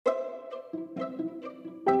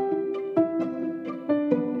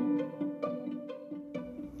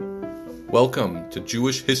Welcome to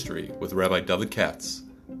Jewish History with Rabbi David Katz,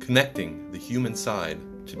 connecting the human side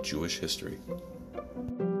to Jewish history.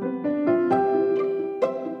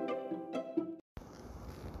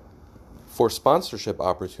 For sponsorship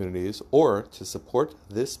opportunities or to support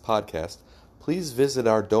this podcast, please visit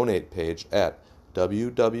our donate page at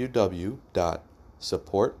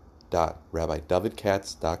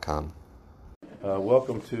www.support.rabbidavidkatz.com.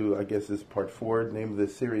 Welcome to, I guess, this part 4. The name of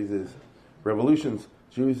this series is Revolutions,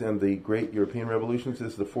 Jews and the Great European Revolutions.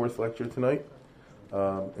 This is the 4th lecture tonight,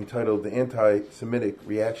 entitled The Anti-Semitic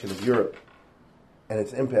Reaction of Europe and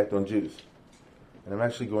Its Impact on Jews. And I'm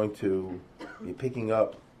actually going to be picking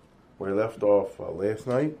up where I left off last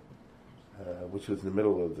night, which was in the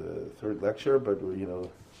middle of the 3rd lecture, but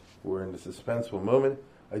we're in the suspenseful moment.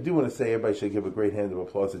 I do want to say everybody should give a great hand of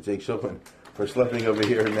applause to Jake Shulman for schlepping over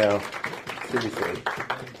here now. Seriously,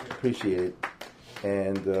 appreciate it.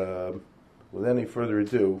 And without any further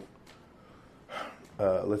ado,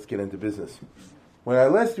 let's get into business. When I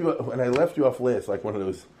left you off last, like one of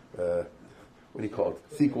those, what do you call it,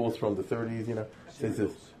 sequels from the 30s,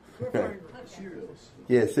 Serials.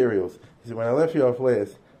 Yeah, serials. He said, when I left you off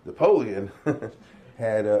last, Napoleon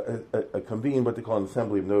had convened what they call an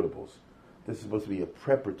Assembly of Notables. This is supposed to be a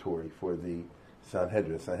preparatory for the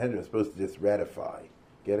Sanhedrin. Sanhedrin is supposed to just ratify.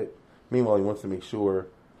 Get it? Meanwhile, he wants to make sure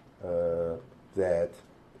that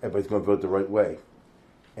everybody's going to vote the right way.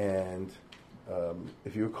 And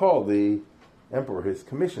if you recall, the emperor, his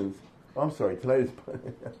commissions, tonight is,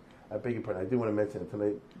 I beg your pardon, I do want to mention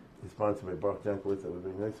tonight is sponsored by Baruch Jankowitz. That was a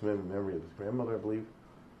very nice man in memory of his grandmother, I believe.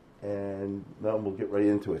 And now we'll get right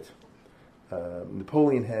into it.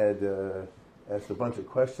 Napoleon had asked a bunch of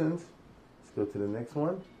questions. Let's go to the next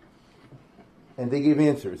one. And they gave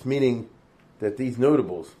answers, meaning that these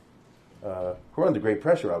notables, who are under great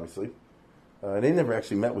pressure, obviously, they never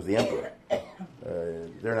actually met with the emperor.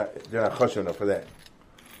 They're not hush enough for that.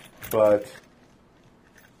 But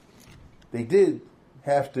they did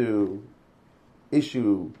have to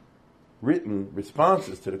issue written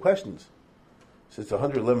responses to the questions. Since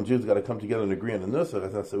 111 Jews got to come together and agree on the nusach,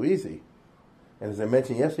 that's not so easy. And as I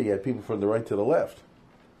mentioned yesterday, you had people from the right to the left.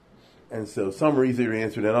 And so some were easier to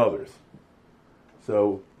answer than others.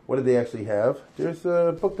 So what did they actually have? There's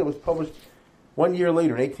a book that was published 1 year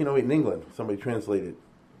later, in 1808 in England. Somebody translated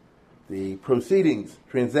the proceedings,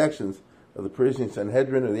 transactions of the Parisian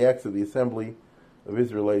Sanhedrin, or the acts of the Assembly of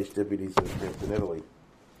Israelitish deputies in Italy.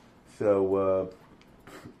 So,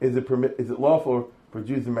 is it lawful for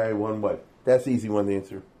Jews to marry one wife? That's the easy one to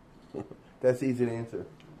answer. That's easy to answer.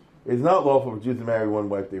 It is not lawful for Jews to marry one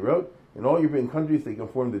wife, they wrote. In all European countries, they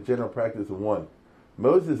conform to the general practice of one.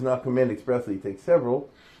 Moses does not command expressly to take several,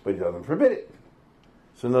 but he doesn't forbid it.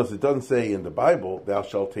 So notice it doesn't say in the Bible, thou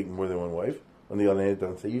shalt take more than one wife. On the other hand, it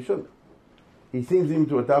doesn't say you shouldn't. He seems even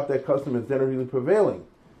to adopt that custom as generally prevailing,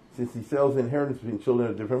 since he sells the inheritance between children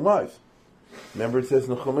of different wives. Remember it says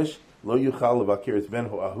in the Chumash, Lo yuchal levakiris ben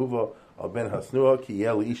ho'ahuva al ben hasnua ki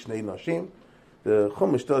yel ishnei nashim. The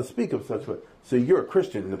Chumash does speak of such, so you're a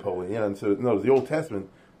Christian, Napoleon, and so notice the Old Testament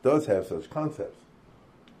does have such concepts.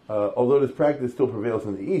 Although this practice still prevails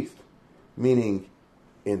in the East, meaning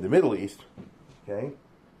in the Middle East, okay,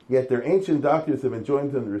 yet their ancient doctors have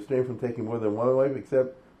enjoined them to refrain from taking more than one wife,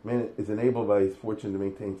 except man is enabled by his fortune to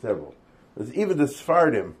maintain several. Because even the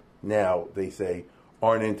Sephardim now, they say,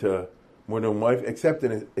 aren't into more than one wife, except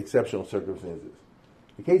in exceptional circumstances.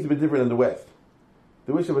 The case is a bit different in the West.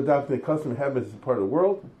 The wish of adopting the custom and habits as a part of the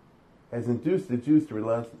world has induced the Jews to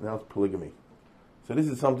renounce polygamy. So this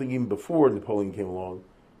is something even before Napoleon came along,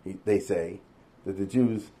 they say, that the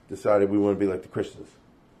Jews decided we want to be like the Christians.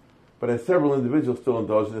 But as several individuals still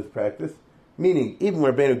indulge in this practice, meaning even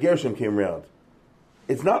when Benu Gershom came around,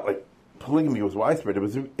 it's not like polygamy was widespread, it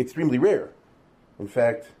was extremely rare. In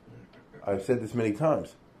fact, I've said this many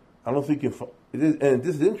times, I don't think and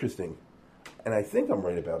this is interesting, and I think I'm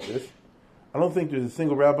right about this, I don't think there's a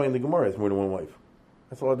single rabbi in the Gemara has more than one wife.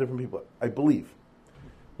 That's a lot of different people, I believe,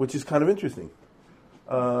 which is kind of interesting.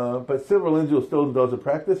 But several individuals still indulge in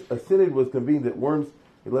practice. A synod was convened at Worms,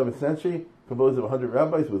 11th century, composed of 100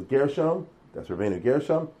 rabbis, with Gershom, that's Rabbeinu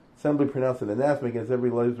Gershom. Assembly pronounced an anathema against every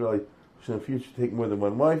Israelite who should in the future take more than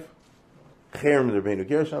one wife. Cherem and Rabbeinu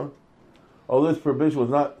Gershom. Although this prohibition was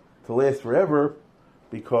not to last forever,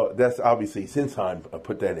 because that's obviously since time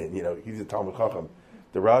put that in. He's a Talmud Chacham.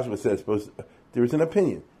 The Rajva says there is an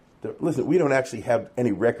opinion. Listen, we don't actually have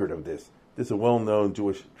any record of this. This is a well-known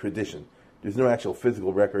Jewish tradition. There's no actual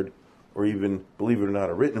physical record, or even, believe it or not,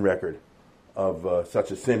 a written record of such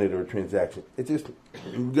a synod or a transaction. It just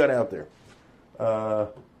got out there.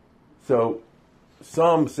 So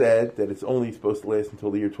some said that it's only supposed to last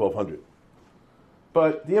until the year 1200.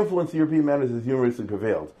 But the influence of European matters has universally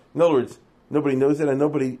prevailed. In other words, nobody knows that and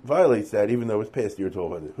nobody violates that even though it's past the year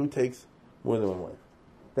 1200. Who takes more than one wife?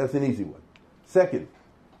 That's an easy one. Second,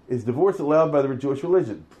 is divorce allowed by the Jewish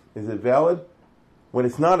religion? Is it valid when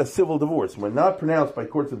it's not a civil divorce, when not pronounced by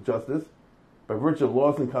courts of justice, by virtue of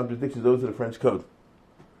laws and contradictions of those of the French code?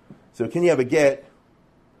 So can you have a get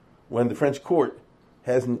when the French court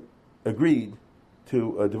hasn't agreed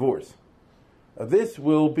to a divorce? This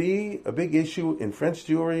will be a big issue in French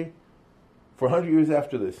Jewry for 100 years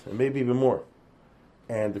after this, and maybe even more.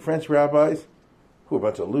 And the French rabbis, who are a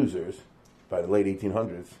bunch of losers by the late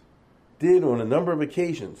 1800s, did on a number of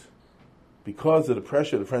occasions, because of the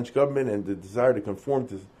pressure of the French government and the desire to conform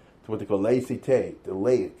to what they call laïcité, the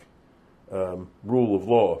laic rule of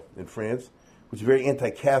law in France, which is very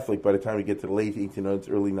anti-Catholic by the time we get to the late 1800s,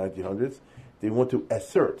 early 1900s. They want to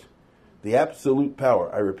assert the absolute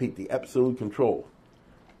power, I repeat, the absolute control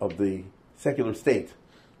of the secular state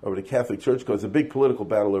over the Catholic Church, because it's a big political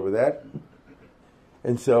battle over that.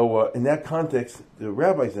 And so in that context, the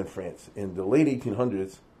rabbis in France in the late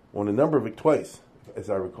 1800s, on a number of it twice, as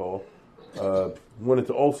I recall, wanted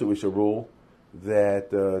to also issue a rule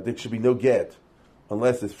that there should be no get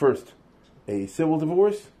unless it's first a civil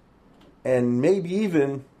divorce, and maybe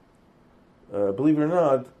even, believe it or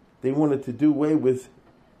not, they wanted to do away with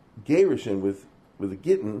gerushin, with a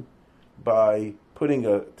gittin, by putting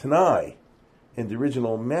a tanai in the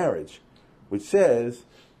original marriage, which says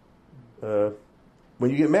when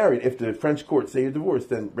you get married, if the French court say you're divorced,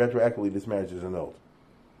 then retroactively this marriage is annulled.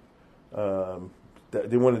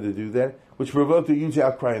 They wanted to do that, which provoked a huge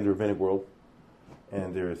outcry in the rabbinic world.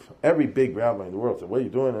 And there's every big rabbi in the world said, "What are you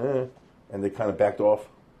doing?" And they kind of backed off.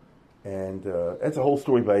 And that's a whole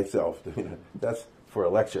story by itself. That's for a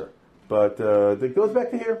lecture. But it goes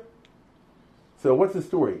back to here. So what's the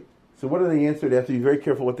story? So what do they answer? They have to be very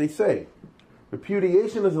careful what they say.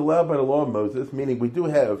 Repudiation is allowed by the law of Moses, meaning we do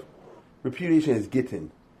have, repudiation is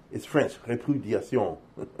gittin. It's French, répudiation,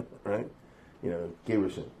 right?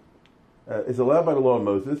 Gerushin. Is allowed by the law of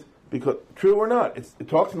Moses, because, true or not, it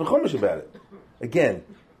talks in the Chumash about it. Again,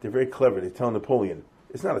 they're very clever. They tell Napoleon,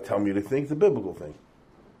 it's not a Talmudic thing, it's a biblical thing.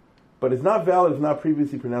 But it's not valid if not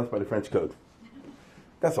previously pronounced by the French code.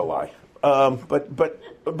 That's a lie. But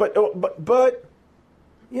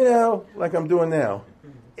like I'm doing now,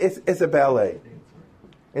 it's a ballet.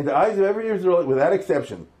 In the eyes of every Israelite, without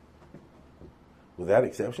exception,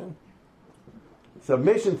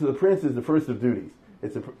 submission to the prince is the first of duties.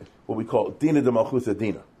 It's what we call dina de malchus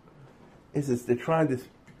adina. They're trying to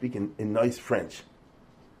speak in nice French.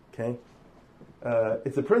 Okay?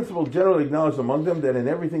 It's a principle generally acknowledged among them that in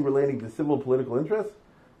everything relating to civil and political interests,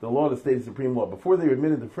 the law of the state is supreme law. Before they were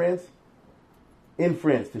admitted to France,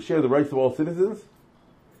 to share the rights of all citizens,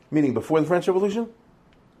 meaning before the French Revolution,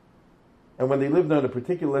 and when they lived under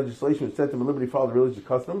particular legislation which set them at liberty to follow the religious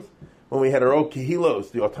customs, when we had our own kehilos,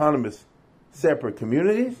 the autonomous separate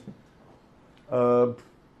communities,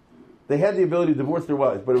 they had the ability to divorce their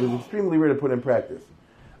wives, but it was extremely rare to put in practice.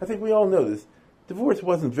 I think we all know this. Divorce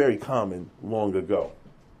wasn't very common long ago.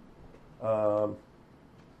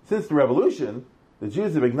 Since the Revolution, the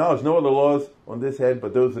Jews have acknowledged no other laws on this head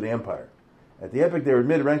but those of the empire. At the epoch, they were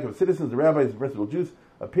admitted rank of citizens. The rabbis and principal Jews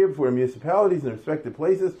appeared before their municipalities in their respective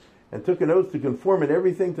places and took an oath to conform in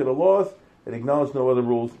everything to the laws and acknowledged no other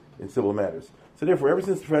rules in civil matters. So therefore, ever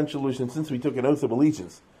since the French Revolution, since we took an oath of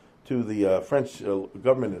allegiance to the French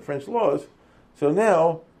government and French laws, so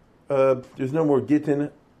now there's no more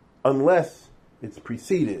gittin unless it's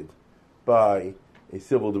preceded by a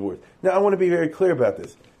civil divorce. Now, I want to be very clear about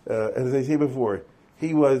this. As I say before,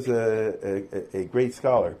 he was a great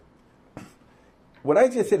scholar. What I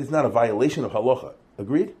just said is not a violation of halacha.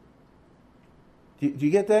 Agreed? Do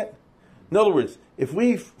you get that? In other words, if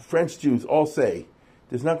we French Jews all say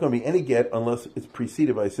there's not going to be any get unless it's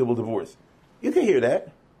preceded by a civil divorce, you can hear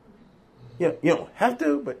that. You don't have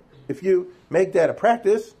to, but if you make that a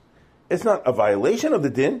practice, it's not a violation of the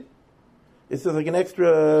din. It's just like an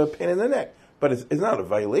extra pain in the neck. But it's not a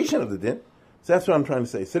violation of the din. So that's what I'm trying to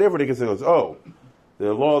say. So therefore they can say,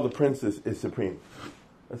 the law of the prince is supreme.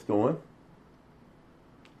 Let's go on.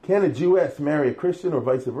 Can a Jewess marry a Christian or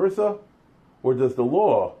vice versa? Or does the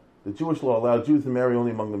Jewish law, allow Jews to marry only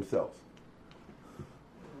among themselves?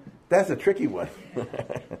 That's a tricky one.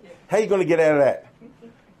 How are you going to get out of that?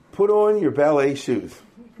 Put on your ballet shoes.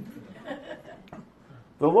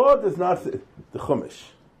 The law does not say, the Chumash,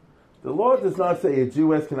 the law does not say a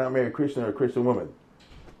Jewess cannot marry a Christian or a Christian woman.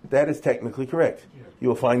 That is technically correct. You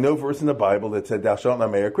will find no verse in the Bible that said, thou shalt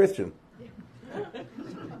not marry a Christian.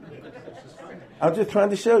 I'm just trying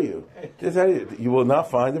to show you. You will not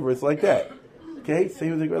find a verse like that. Okay? So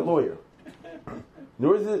he was a great lawyer.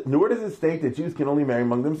 Nor does it state that Jews can only marry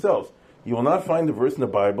among themselves. You will not find a verse in the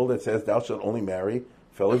Bible that says, thou shalt only marry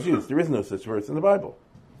fellow Jews. There is no such verse in the Bible.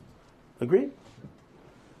 Agreed?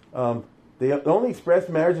 The only expressed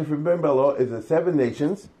marriage in forbidden by law is the 7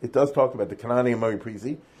 nations. It does talk about the Canaanite and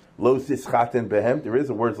Moabi. Lo sischaten behem. There is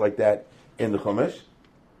a words like that in the Chumash.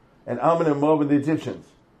 And Ammon and Moab and the Egyptians.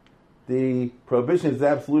 The prohibition is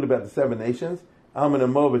absolute about the 7 nations. Ammon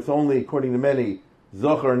and Moab, it's only, according to many,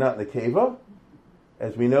 Zochar, not Nekeva.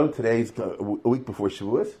 As we know, today's a week before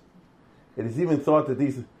Shavuos. It is even thought that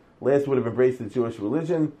these last would have embraced the Jewish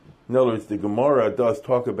religion. In other words, the Gemara does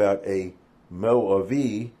talk about a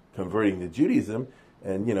Moavi converting to Judaism,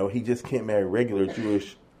 and he just can't marry a regular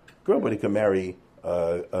Jewish girl, but he can marry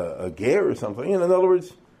a ger or something. In other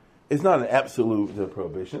words, it's not an absolute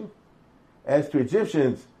prohibition. As to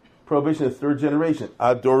Egyptians, prohibition is 3rd generation,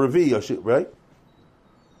 ad dor revi, right?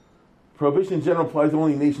 Prohibition in general applies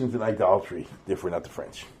only nations in idolatry. Therefore, not the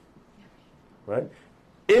French, right?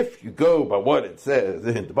 If you go by what it says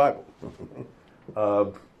in the Bible.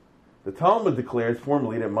 The Talmud declares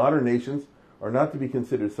formally that modern nations are not to be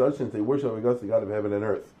considered such since they worship the God of heaven and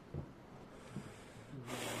earth.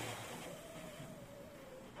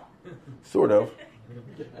 Sort of.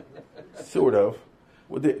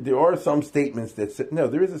 Well, there are some statements that say, no,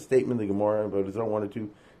 there is a statement in the Gemara, but there's 1 or 2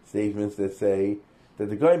 statements that say that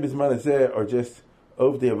the Goyim Bisman Hazeh are just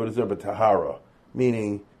Ovdei Avodah Zarah B'Tahara,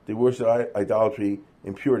 meaning they worship idolatry,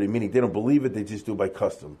 impurity, meaning they don't believe it, they just do it by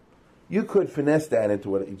custom. You could finesse that into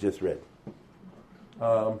what you just read.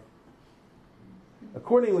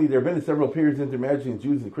 Accordingly, there have been several periods of intermarriage between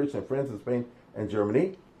Jews and Christians in France and Spain and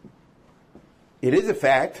Germany. It is a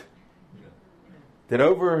fact that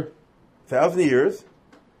over 1,000 years,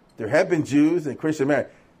 there have been Jews and Christian marriage.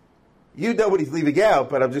 You know what he's leaving out,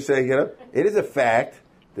 but I'm just saying, it is a fact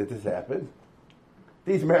that this happened.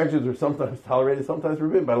 These marriages were sometimes tolerated, sometimes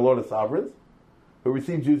forbidden by the law of sovereigns who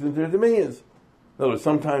received Jews into their dominions. In other words,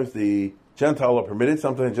 sometimes the Gentile are permitted,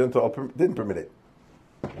 sometimes the Gentile didn't permit it.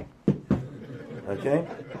 Okay?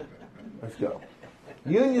 Let's go.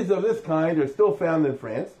 Unions of this kind are still found in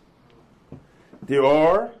France. There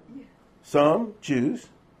are some Jews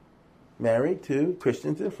married to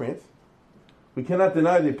Christians in France. We cannot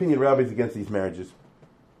deny the opinion of rabbis against these marriages.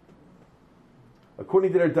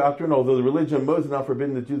 According to their doctrine, although the religion of Moses has not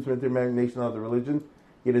forbidden the Jews from intermarrying nations of other religions,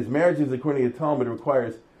 yet as marriages, according to the Talmud,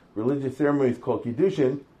 requires religious ceremonies called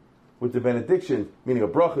kiddushin, with the benediction, meaning a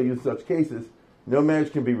bracha used in such cases. No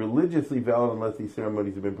marriage can be religiously valid unless these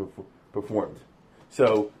ceremonies have been performed.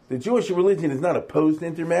 So the Jewish religion is not opposed to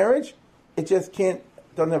intermarriage. It just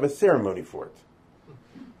doesn't have a ceremony for it.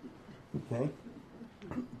 Okay?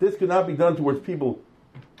 This could not be done towards people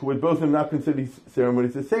who would both of them not consider these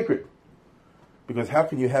ceremonies as sacred. Because how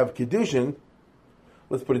can you have Kiddushin?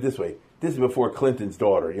 Let's put it this way. This is before Clinton's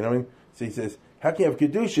daughter, you know what I mean? So he says, how can you have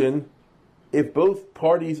Kiddushin if both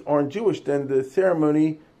parties aren't Jewish? Then the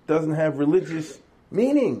ceremony doesn't have religious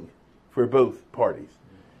meaning for both parties.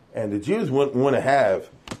 And the Jews wouldn't want to have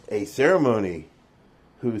a ceremony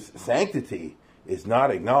whose sanctity is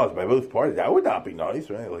not acknowledged by both parties. That would not be nice,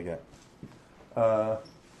 right? Like that.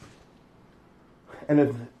 And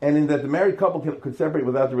in that the married couple could separate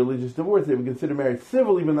without the religious divorce, they would consider marriage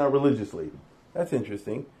civil, even not religiously. That's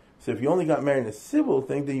interesting. So if you only got married in a civil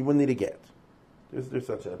thing, then you wouldn't need a get. There's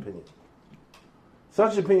such an opinion.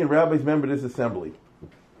 Such opinion, rabbis member this assembly,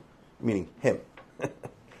 meaning him.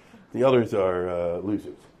 The others are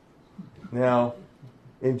losers. Now,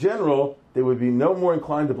 in general, they would be no more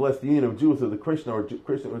inclined to bless the union of Jews with a Christian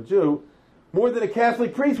or Jew, more than a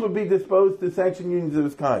Catholic priest would be disposed to sanction unions of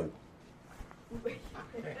this kind.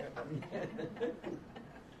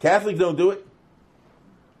 Catholics don't do it.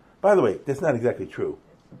 By the way, that's not exactly true,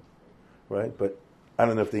 right? But I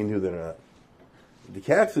don't know if they knew that or not. The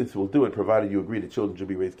Catholics will do it provided you agree that children should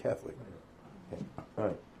be raised Catholic. Okay. All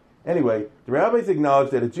right. Anyway, the rabbis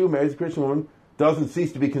acknowledge that a Jew marries a Christian woman doesn't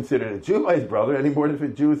cease to be considered a Jew by his brother any more than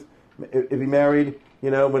if he married,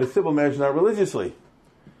 but a civil marriage, not religiously.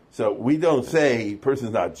 So we don't say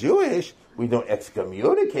person's not Jewish. We don't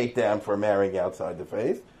excommunicate them for marrying outside the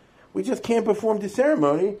faith. We just can't perform the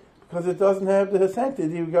ceremony because it doesn't have the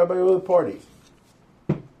sanctity of God by other parties.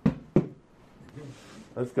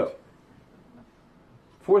 Let's go.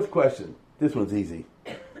 Fourth question. This one's easy.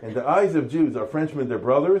 In the eyes of Jews, are Frenchmen their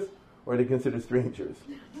brothers, or are they considered strangers?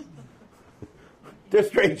 They're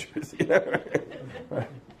strangers. Right?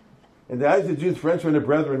 In the eyes of Jews, Frenchmen are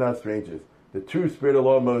brethren, not strangers. The true spirit of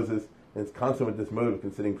law of Moses is constant with this mode of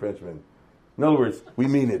considering Frenchmen. In other words, we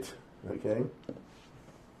mean it. Okay?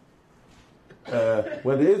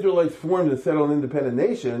 When the Israelites formed and settled an independent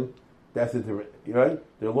nation, that's it, right?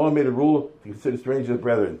 Their law made a rule to consider strangers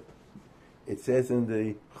brethren. It says in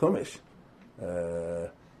the Chumash,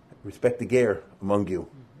 respect the ger among you.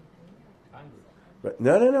 Right?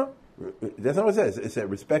 No. That's not what it says. It said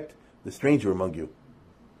respect the stranger among you.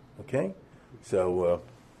 Okay? So,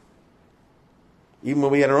 even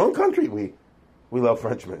when we had our own country, we love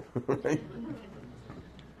Frenchmen. Right?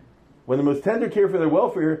 When the most tender care for their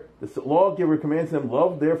welfare, the lawgiver commands them,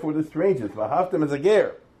 love therefore the strangers. V'ahavtem as a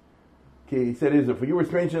ger. He said, Israel, for you were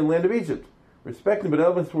strangers in the land of Egypt. Respect and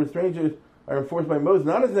benevolence toward strangers are enforced by Moses,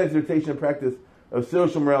 not as an exhortation and practice of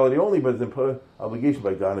social morality only, but as an obligation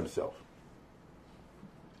by God himself.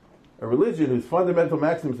 A religion whose fundamental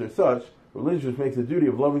maxims are such, a religion which makes the duty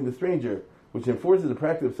of loving the stranger, which enforces the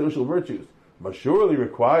practice of social virtues, must surely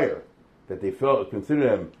require that they consider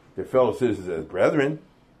them their fellow citizens as brethren.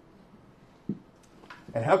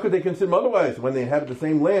 And how could they consider them otherwise when they inhabit the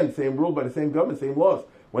same land, same ruled by the same government, same laws,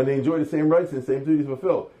 when they enjoy the same rights and the same duties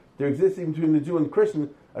fulfilled? There exists even between the Jew and the Christian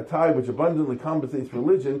a tie which abundantly compensates for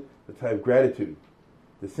religion, the tie of gratitude.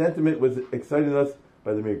 The sentiment was excited us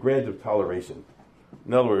by the mere grant of toleration.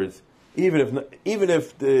 In other words, even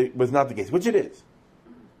if it was not the case, which it is,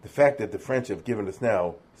 the fact that the French have given us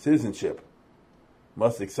now citizenship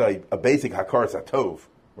must excite a basic hakar satov,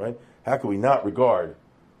 right? How can we not regard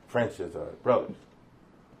French as our brothers?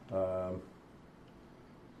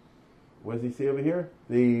 What does he say over here?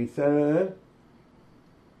 It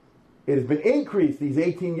has been increased these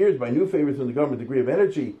 18 years by new favors from the government degree of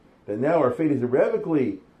energy that now our fate is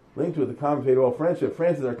irrevocably linked with the common fate of all friendship.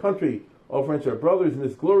 France is our country, all French are brothers, and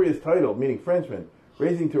this glorious title, meaning Frenchmen,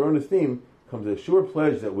 raising to our own esteem, comes a sure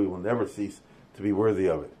pledge that we will never cease to be worthy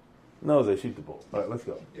of it. No, they shoot the bull. All right, let's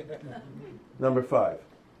go. Number 5.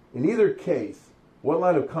 In either case, what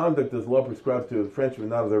line of conduct does law prescribe to the Frenchmen,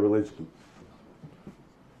 not of their religion?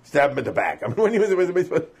 Stab him at the back. I mean, what are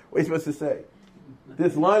you supposed to say?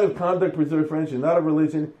 This line of conduct preserved French and not of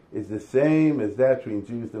religion is the same as that between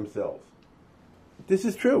Jews themselves. This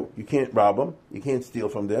is true. You can't rob them. You can't steal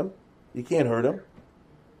from them. You can't hurt them.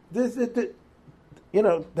 That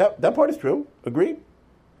part is true. Agreed?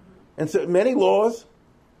 And so many laws,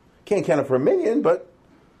 can't count it for a million, but,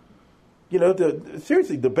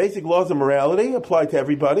 seriously, the basic laws of morality apply to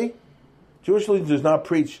everybody. Jewish religion does not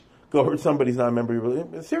preach, go hurt somebody's not a member of your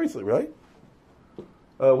religion. Seriously, right?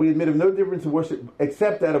 We admit of no difference in worship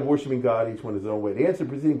except that of worshiping God, each one his own way. The answer to the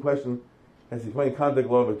preceding question has explained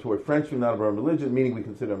conduct law toward Frenchmen, not of our own religion, meaning we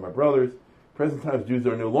consider them our brothers. Present times, Jews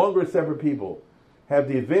are no longer a separate people, have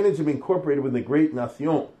the advantage of being incorporated within the great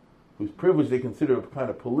nation, whose privilege they consider a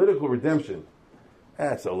kind of political redemption.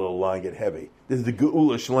 That's a little line get heavy. This is the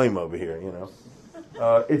Geula Shlema over here,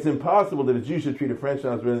 It's impossible that a Jew should treat a French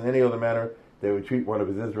non-Israeli in any other manner they would treat one of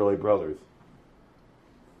his Israeli brothers.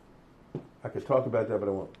 I could talk about that, but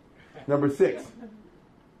I won't. Number 6.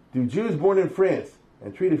 Do Jews born in France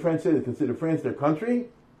and treated French citizens consider France their country?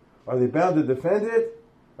 Are they bound to defend it?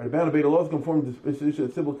 Are they bound to obey the laws conform to the disposition of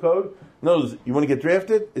the civil code? No, you want to get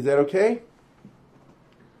drafted? Is that okay?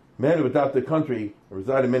 Men who adopt the country and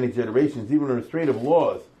reside in many generations, even in restraint of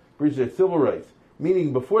laws, breach their civil rights,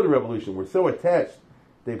 meaning before the revolution, were so attached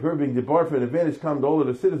they prefer being debarred from an advantage common to all of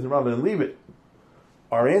the citizens rather than leave it.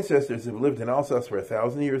 Our ancestors have lived in Alsace for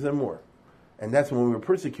 1,000 years and more. And that's when we were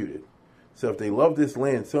persecuted. So if they love this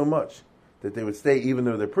land so much that they would stay even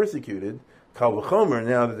though they're persecuted, Kal v'chomer,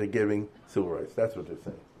 now that they're giving civil rights. That's what they're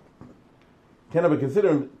saying. Cannot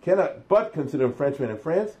but consider them Frenchmen in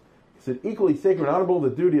France. Consider equally sacred and honorable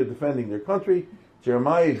the duty of defending their country.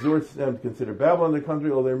 Jeremiah exhorts them to consider Babylon their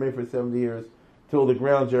country, although they remained for 70 years. Till the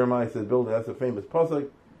ground, Jeremiah said, build it. That's a famous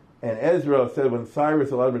pasuk. And Ezra said when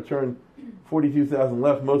Cyrus allowed them to return, 42,000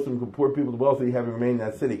 left, most of them poor people, the wealthy, having remained in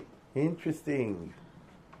that city. Interesting.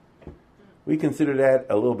 We consider that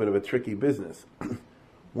a little bit of a tricky business.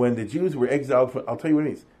 When the Jews were exiled, I'll tell you what it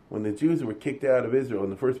means. When the Jews were kicked out of Israel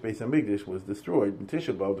and the first base on Mikdash was destroyed in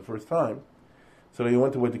Tisha B'Av the first time, so they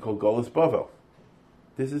went to what they call Golus Bavel.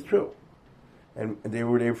 This is true. And they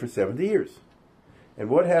were there for 70 years. And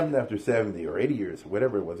what happened after 70 or 80 years,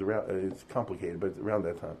 whatever it was, around, it's complicated, but around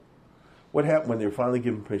that time. What happened when they were finally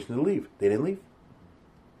given permission to leave? They didn't leave.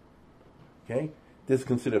 Okay? This is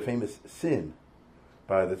considered a famous sin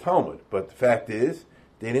by the Talmud. But the fact is,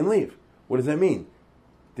 they didn't leave. What does that mean?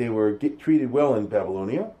 They were treated well in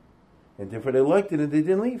Babylonia, and therefore they liked it and they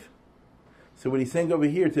didn't leave. So what he's saying over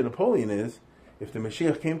here to Napoleon is, if the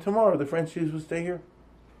Mashiach came tomorrow, the French Jews would stay here.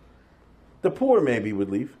 The poor maybe would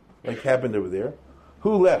leave, like happened over there.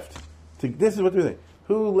 Who left? This is what they're saying.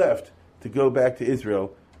 Who left to go back to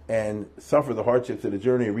Israel and suffer the hardships of the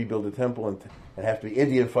journey and rebuild the temple and have to be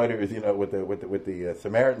Indian fighters, with the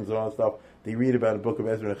Samaritans and all that stuff. They read about the book of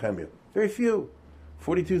Ezra and Nehemiah. Very few,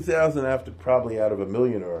 42,000 probably out of 1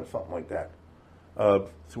 million or something like that. So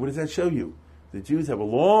what does that show you? The Jews have a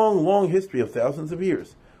long, long history of thousands of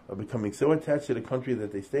years of becoming so attached to the country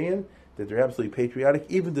that they stay in that they're absolutely patriotic,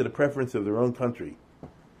 even to the preference of their own country.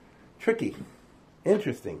 Tricky,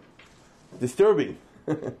 interesting, disturbing,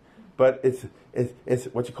 but it's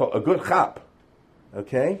what you call a good chap.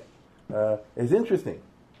 Okay, it's interesting.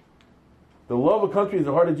 The love of country is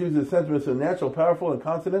the heart of Jews is a sentiment so natural, powerful, and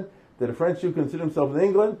constant that a French Jew considers himself in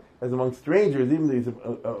England as among strangers, even though he's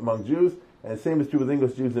among Jews, and the same is true with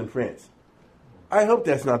English Jews in France. I hope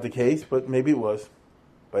that's not the case, but maybe it was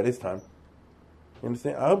by this time. You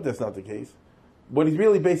understand? I hope that's not the case. What he's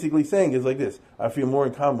really basically saying is like this: I feel more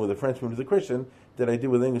in common with a Frenchman who's a Christian than I do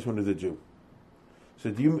with an Englishman who's a Jew.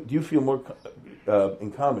 So do you feel more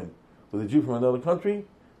in common with a Jew from another country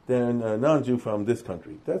than a non-Jew from this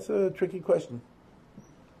country? That's a tricky question.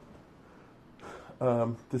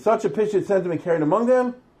 To such a pitch of sentiment carried among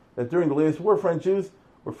them that during the latest war, French Jews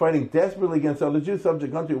were fighting desperately against other Jews,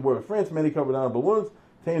 subject country of war with France. Many covered honorable wounds,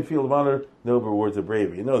 attained field of honor, noble rewards of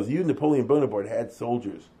bravery. You know, you, Napoleon Bonaparte, had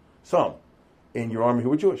soldiers, some, in your army who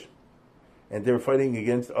were Jewish. And they were fighting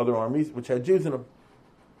against other armies which had Jews in them.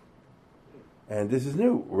 And this is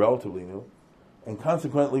new, relatively new. And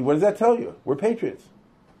consequently, what does that tell you? We're patriots.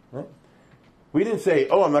 Right? We didn't say,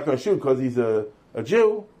 I'm not going to shoot because he's a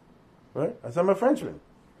Jew. Right? I said, I'm a Frenchman.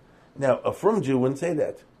 Now, a frum Jew wouldn't say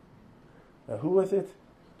that. Who was it?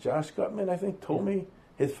 Josh Gutman, I think, told me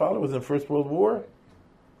his father was in the First World War.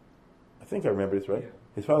 I think I remember this right. Yeah.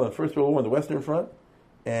 His father in the First World War on the Western Front,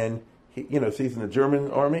 and he, so he's in the German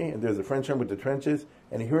army, and there's a French army with the trenches,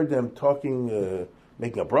 and he heard them talking,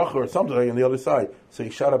 making a bracha or something like on the other side. So he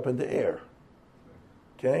shot up in the air.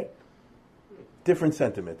 Okay, different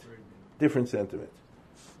sentiment.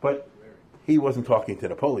 But he wasn't talking to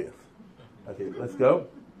Napoleon. Okay, let's go.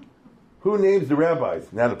 Who names the rabbis?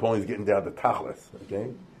 Now Napoleon's getting down to tachlis. Okay.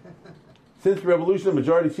 Since the revolution, the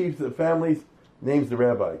majority chiefs of the families names the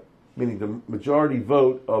rabbi, meaning the majority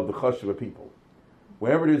vote of the chashuva people.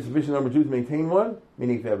 Whenever there's a sufficient number of Jews, maintain one,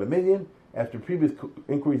 meaning if you have a million, after previous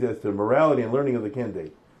inquiries as to the morality and learning of the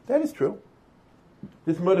candidate. That is true.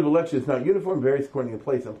 This mode of election is not uniform, varies according to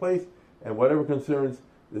place, and whatever concerns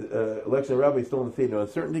the election of rabbis is still in the state of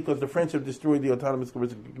uncertainty because the French have destroyed the autonomous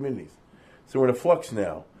communities. So we're in a flux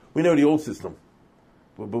now. We know the old system,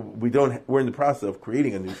 but we're in the process of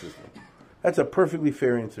creating a new system. That's a perfectly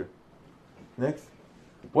fair answer. Next.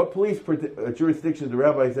 What police jurisdiction do the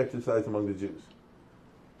rabbis exercise among the Jews?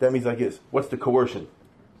 That means like this. What's the coercion?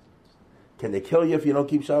 Can they kill you if you don't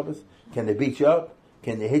keep Shabbos? Can they beat you up?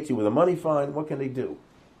 Can they hit you with a money fine? What can they do?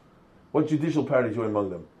 What judicial power do you join among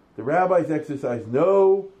them? The rabbis exercise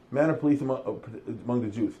no manner of police among the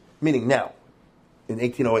Jews. Meaning now, in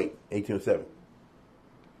 1808, 1807.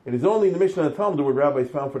 It is only in the Mishnah and the Talmud the word rabbi is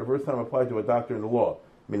found for the first time applied to a doctor in the law,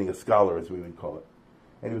 meaning a scholar, as we would call it.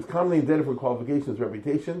 And he was commonly indebted for qualifications,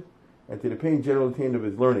 reputation, and to the pain generally attained of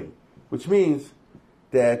his learning, which means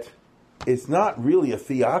that it's not really a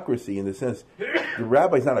theocracy in the sense the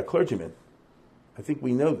rabbi is not a clergyman. I think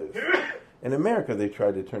we know this. In America, they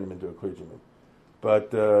tried to turn him into a clergyman.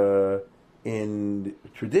 But in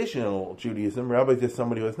traditional Judaism, rabbi is just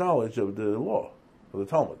somebody who has knowledge of the law, of the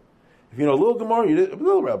Talmud. If you know a little Gemara, you're a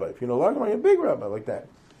little rabbi. If you know a lot of Gemara, you're a big rabbi, like that.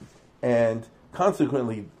 And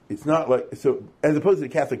consequently, it's not like, so as opposed to the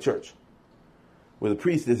Catholic Church, where the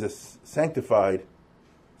priest is a sanctified,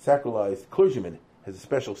 sacralized clergyman, has a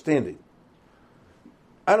special standing.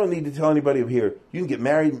 I don't need to tell anybody over here, you can get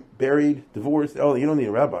married, buried, divorced, you don't need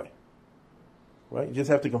a rabbi. Right? You just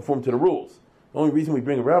have to conform to the rules. The only reason we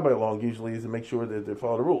bring a rabbi along usually is to make sure that they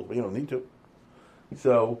follow the rules, but you don't need to.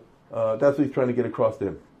 So that's what he's trying to get across to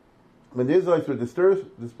him. When the Israelites were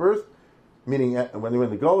dispersed, meaning when they were in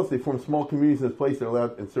the Gullus, they formed small communities in this place that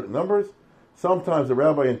allowed in certain numbers. Sometimes a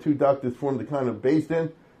rabbi and two doctors formed a kind of Beis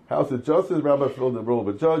Din, house of justice. Rabbi filled the role of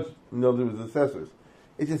a judge, and those were assessors.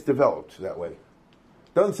 It just developed that way.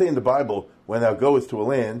 It doesn't say in the Bible, when thou goest to a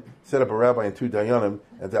land, set up a rabbi and two dayanim,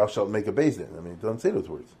 and thou shalt make a Beis Din. I mean, it doesn't say those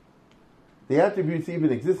words. The attributes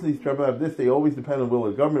even exist in these tribes of this, they always depend on the will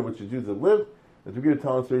of the government which the Jews have lived, and the degree of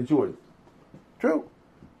tolerance they enjoyed. True.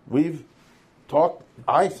 We've talked,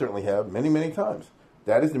 I certainly have, many, many times.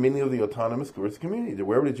 That is the meaning of the autonomous community. That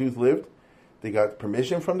wherever the Jews lived, they got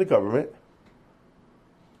permission from the government,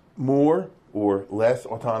 more or less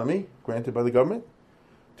autonomy granted by the government,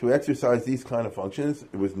 to exercise these kind of functions.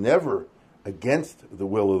 It was never against the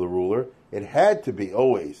will of the ruler. It had to be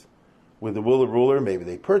always with the will of the ruler. Maybe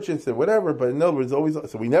they purchased it, whatever, but in other words, always.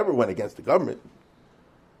 So we never went against the government.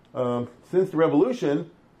 Since the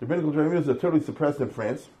revolution, the rabbinical tribunals are totally suppressed in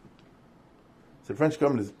France. So the French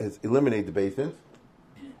government has eliminated the basins.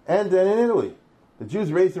 And then in Italy, the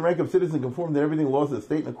Jews raised the rank of citizens, conformed to everything laws of the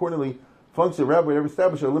state, and accordingly, functions the rabbi ever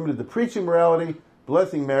established are limited to preaching morality,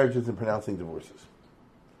 blessing marriages, and pronouncing divorces.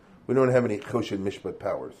 We don't have any choshen mishpat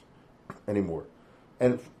powers anymore.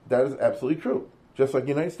 And that is absolutely true. Just like the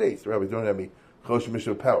United States, the rabbis don't have any choshen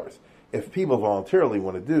mishpat powers. If people voluntarily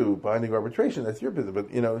want to do binding arbitration, that's your business.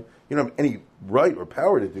 But you don't have any right or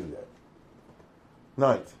power to do that.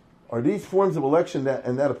 Ninth, are these forms of election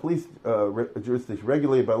and that of police jurisdiction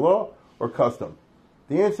regulated by law or custom?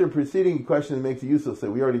 The answer preceding question makes it useless.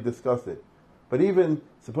 So we already discussed it. But even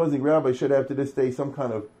supposing rabbis should have to this day some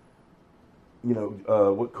kind of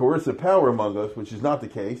coercive power among us, which is not the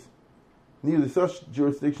case, neither such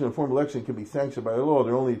jurisdiction or form of election can be sanctioned by the law.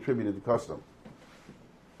 They're only attributed to custom.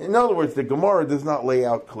 In other words, the Gemara does not lay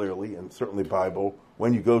out clearly, and certainly Bible,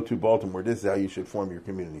 when you go to Baltimore, this is how you should form your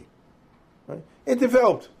community. Right? It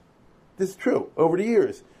developed. This is true. Over the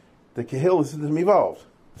years, the Kahil system evolved.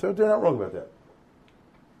 So they're not wrong about that.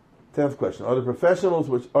 10th question. Are there professions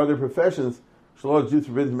which the law of Jews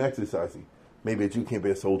forbids from exercising? Maybe a Jew can't be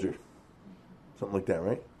a soldier. Something like that,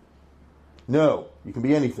 right? No. You can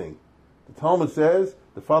be anything. The Talmud says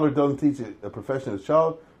the father doesn't teach a profession to his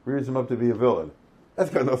child, rears him up to be a villain. That's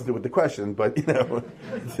got nothing to do with the question, but,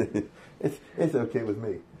 it's okay with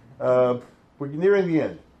me. We're nearing the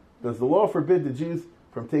end. Does the law forbid the Jews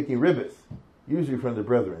from taking ribbis, usually from their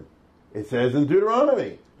brethren? It says in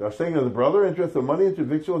Deuteronomy, thou saying of the brother, interest of money, interest of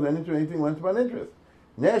victuals, and interest anything lent upon interest.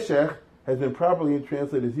 Neshech has been properly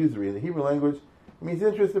translated as usury. In the Hebrew language, it means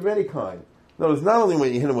interest of any kind. Notice, not only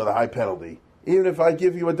when you hit him with a high penalty, even if I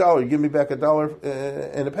give you $1, you give me back $1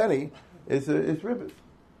 and a penny, it's ribbis.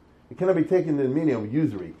 It cannot be taken in the meaning of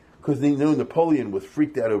usury, because they know Napoleon was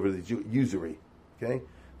freaked out over the usury. Okay,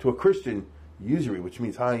 to a Christian, usury, which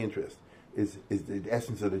means high interest, is the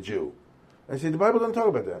essence of the Jew. I say the Bible doesn't talk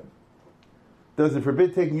about that. Does it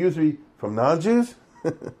forbid taking usury from non-Jews?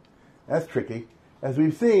 That's tricky. As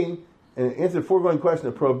we've seen, in answer to the foregoing question,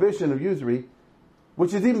 the prohibition of usury,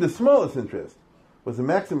 which is even the smallest interest, was the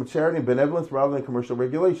maxim of charity and benevolence rather than commercial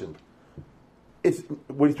regulation. It's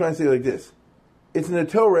what he's trying to say like this. It's in the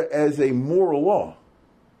Torah as a moral law.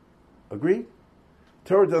 Agreed?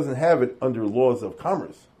 Torah doesn't have it under laws of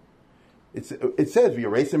commerce. It says,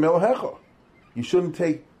 "V'yaresim Elohecha." You shouldn't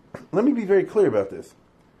take... Let me be very clear about this.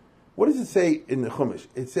 What does it say in the Chumash?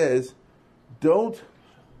 It says, don't...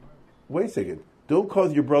 Wait a second. Don't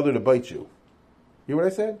cause your brother to bite you. You hear what I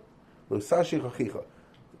said? Lo sashich achicha.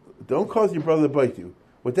 Don't cause your brother to bite you.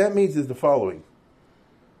 What that means is the following.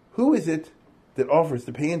 Who is it that offers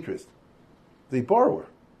to pay interest? The borrower.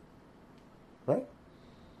 Right?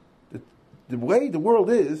 The way the world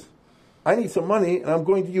is, I need some money and I'm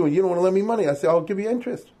going to you and you don't want to lend me money. I say, I'll give you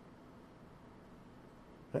interest.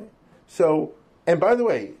 Right? So, and by the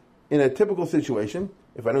way, in a typical situation,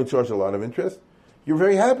 if I don't charge a lot of interest, you're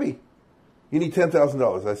very happy. You need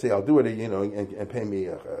 $10,000. I say, I'll do it, and pay me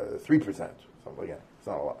 3%, something like that. It's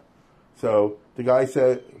not a lot. So the guy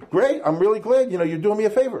said, great, I'm really glad, you're doing me a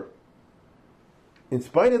favor. In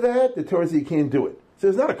spite of that, the Torah says you can't do it. So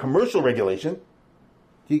it's not a commercial regulation.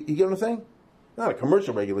 You get what I'm saying? Not a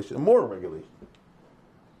commercial regulation, a moral regulation.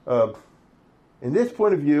 In this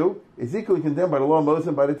point of view, is equally condemned by the law of Moses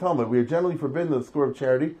and by the Talmud. We are generally forbidden on the score of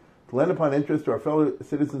charity to lend upon interest to our fellow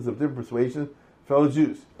citizens of different persuasions, fellow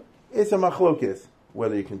Jews. It's a machlokes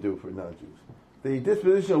whether you can do it for non-Jews. The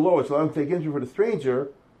disposition of law which allows them to take interest for the stranger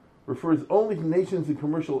refers only to nations in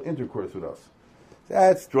commercial intercourse with us.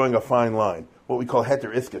 That's drawing a fine line, what we call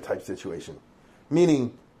heter iska type situation.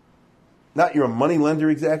 Meaning, not you're a money lender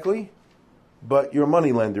exactly, but you're a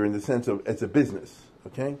money lender in the sense of it's a business,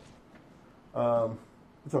 okay?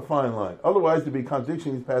 It's a fine line. Otherwise, there'd be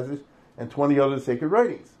contradiction in these passages and 20 other sacred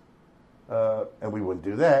writings. And we wouldn't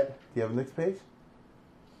do that. Do you have the next page?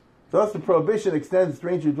 Thus, the prohibition extends to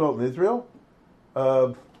strangers who dwelt in Israel.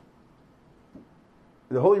 The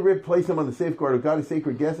Holy Writ placed him on the safeguard of God, a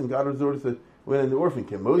sacred guest, and God resorted to when in the orphan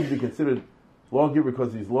camp. Moses be considered lawgiver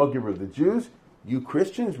because he's lawgiver of the Jews. You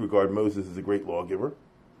Christians regard Moses as a great lawgiver.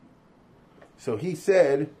 So he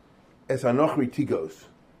said, Es anochri tigos,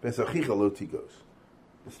 besachicha lo tigos.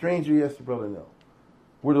 The stranger, yes, the brother, no.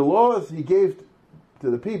 Were the laws he gave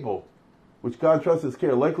to the people, which God trusts his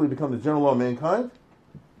care, likely to become the general law of mankind?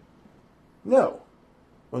 No.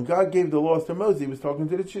 When God gave the laws to Moses, he was talking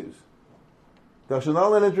to the Jews. Thou shalt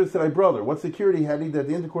not lend interest to thy brother. What security had he that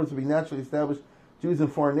the intercourse would be naturally established Jews in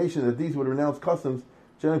foreign nations, that these would renounce customs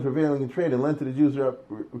generally prevailing in trade and lend to the Jews without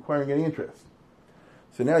requiring any interest?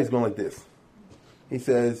 So now he's going like this. He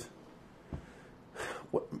says,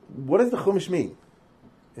 what does the Chumash mean?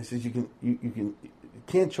 It says you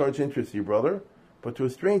can't charge interest to your brother, but to a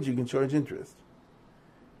stranger you can charge interest.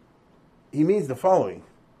 He means the following: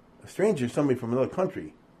 a stranger is somebody from another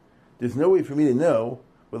country. There's no way for me to know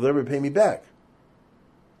whether they'll ever pay me back,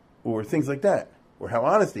 or things like that, or how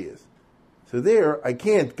honest he is. So there, I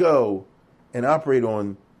can't go and operate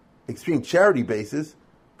on extreme charity basis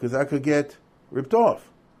because I could get ripped off.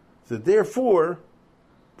 So therefore,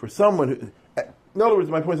 for someone who, in other words,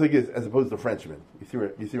 my point is like this, as opposed to Frenchman. You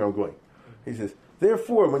see where I'm going. He says,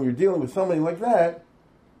 therefore, when you're dealing with somebody like that,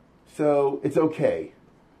 so it's okay,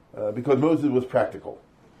 because Moses was practical.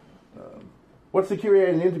 What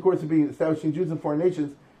security and intercourse of being establishing Jews in foreign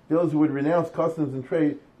nations, those who would renounce customs and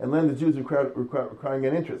trade and lend the Jews requiring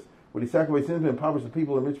an interest? Would he sacrifice sins and impoverish the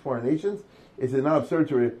people in rich foreign nations? Is it not absurd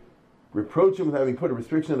to reproach him with having put a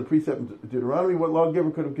restriction on the precept in Deuteronomy? What lawgiver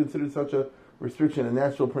could have considered such a restriction a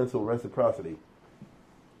natural principle of reciprocity?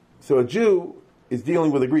 So a Jew is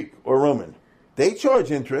dealing with a Greek or Roman. They charge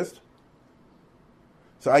interest,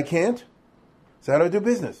 so I can't. So how do I do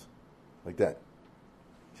business? Like that.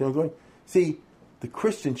 See where I'm going? See, the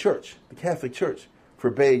Christian church, the Catholic Church,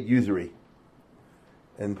 forbade usury.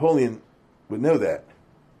 And Napoleon would know that.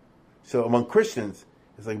 So among Christians,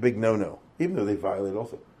 it's like a big no-no, even though they violate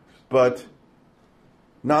also. But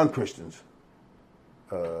non-Christians,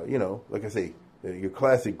 like I say, your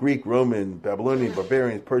classic Greek, Roman, Babylonian,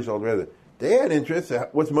 barbarians, Persian, all together, they had interest.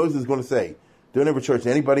 What's Moses going to say? Don't ever charge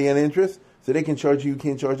anybody an interest, so they can charge you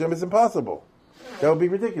can't charge them. It's impossible. That would be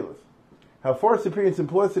ridiculous. How far superior in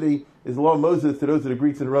simplicity is the law of Moses to those of the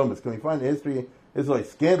Greeks and Romans? Can we find in history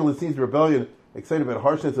Israelites scandalous scenes of rebellion, excited by the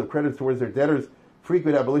harshness of creditors towards their debtors,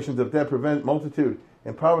 frequent abolitions of debt, prevent multitude,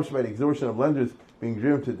 impoverished by the extortion of lenders being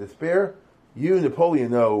driven to despair? You, Napoleon,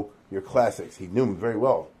 know your classics. He knew them very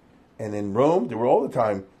well. And in Rome, there were all the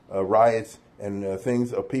time riots and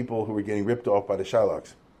things of people who were getting ripped off by the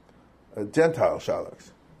Shylocs, Gentile Shylocs.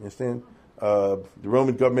 You understand? The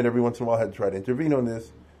Roman government every once in a while had to try to intervene on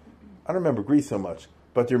this. I don't remember Greece so much,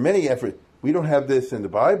 but there are many efforts. We don't have this in the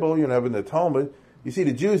Bible. You don't have it in the Talmud. You see,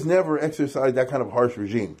 the Jews never exercised that kind of harsh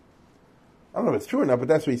regime. I don't know if it's true or not, but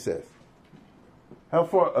that's what he says. How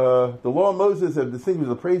far the law of Moses have distinguished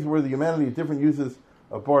the praiseworthy humanity of different uses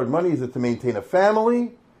of borrowed money? Is it to maintain a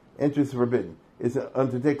family? Interest is forbidden. Is it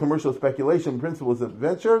undertake commercial speculation? Principles of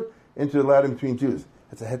venture? Interest allowed in between Jews.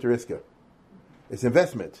 That's a heteriska. It's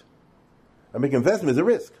investment. I make investment is a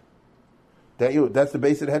risk. That's the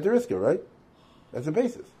basis of heteriska, right? That's the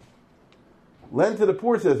basis. Lend to the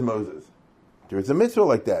poor, says Moses. There is a mitzvah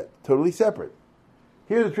like that, totally separate.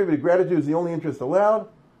 Here, the tribute of gratitude is the only interest allowed.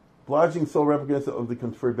 Obliging sole replicants of the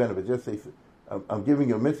conferred benefit. Just say, I'm giving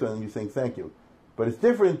you a mitzvah and you're saying thank you. But it's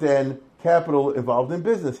different than capital involved in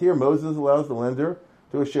business. Here, Moses allows the lender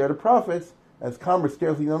to share the profits, as commerce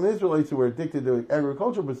scarcely known Israelites who were addicted to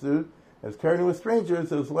agricultural pursuit, as carrying with strangers,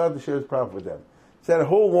 so it's allowed to share his profit with them. So that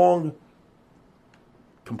whole long,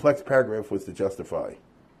 complex paragraph was to justify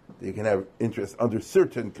that you can have interest under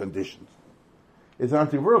certain conditions. It's on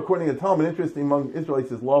Tivur, according to the Talmud, interest among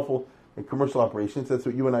Israelites is lawful in commercial operations. That's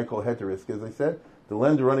what you and I call heterisk, as I said. The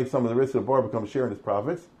lender running some of the risks of the borrower becomes sharing his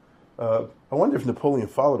profits. I wonder if Napoleon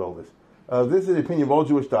followed all this. This is the opinion of all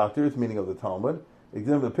Jewish doctors, meaning of the Talmud.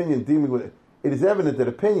 Examine opinion dealing with it is evident that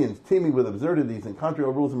opinions teeming with absurdities and contrary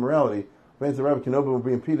to rules of morality, advanced by Rabbi Kenoba, will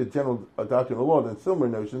be impeded general doctrine of the law. Then similar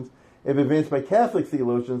notions, if advanced by Catholic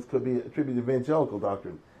theologians, could be attributed to evangelical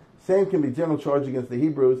doctrine. Same can be general charge against the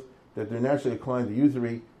Hebrews that they're naturally inclined to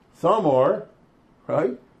usury. Some are,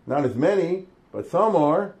 right? Not as many, but some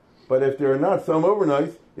are. But if there are not some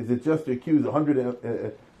overnights, is it just to accuse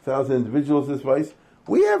 100,000 individuals of this vice?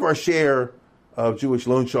 We have our share of Jewish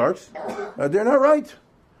loan sharks. They're not right.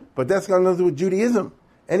 But that's got nothing to do with Judaism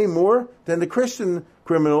any more than the Christian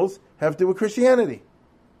criminals have to do with Christianity.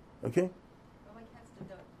 Okay? Rabbi Katz, did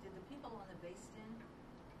the people on the Beis Din,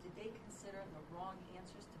 did they consider the wrong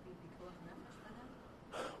answers to be pikuach nefesh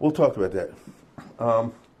for them? We'll talk about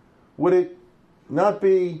that. Would it not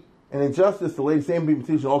be an injustice to lay the same beam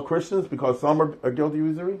teaching all Christians because some are guilty of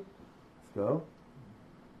usury? Let's go.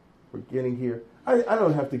 We're getting here. I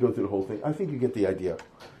don't have to go through the whole thing. I think you get the idea.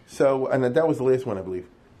 So, and that was the last one, I believe.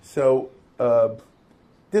 So,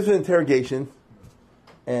 this was an interrogation,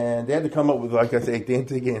 and they had to come up with, like I say,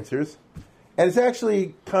 pedantic answers. And it's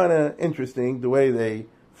actually kind of interesting the way they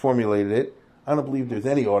formulated it. I don't believe there's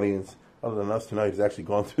any audience other than us tonight who's actually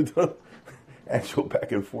gone through the actual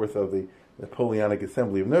back and forth of the Napoleonic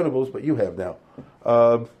Assembly of Notables, but you have now.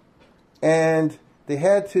 And they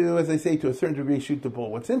had to, as I say, to a certain degree, shoot the bull.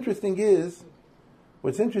 What's interesting is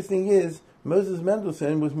Moses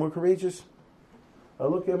Mendelssohn was more courageous.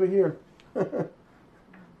 Look over here.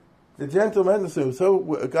 the gentle Mendelssohn,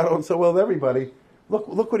 who got on so well with everybody,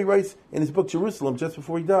 look what he writes in his book Jerusalem just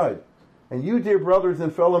before he died. And you, dear brothers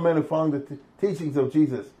and fellow men who follow the teachings of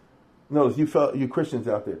Jesus, notice you Christians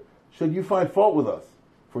out there, should you find fault with us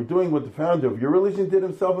for doing what the founder of your religion did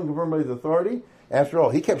himself and confirmed by his authority? After all,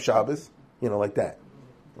 he kept Shabbos, like that,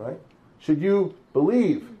 right? Should you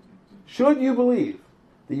believe that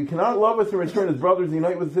you cannot love us in return as brothers and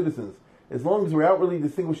unite with citizens, as long as we're outwardly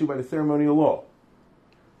distinguished you by the ceremonial law?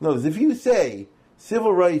 Notice, if you say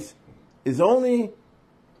civil rights is only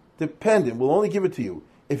dependent, we'll only give it to you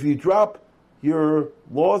if you drop your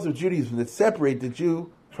laws of Judaism that separate the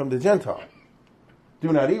Jew from the Gentile.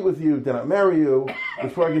 Do not eat with you, do not marry you,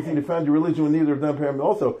 as far as you can see to found your religion when neither of them parent.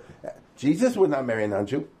 Also, Jesus would not marry a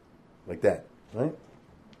non-Jew. Like that, right?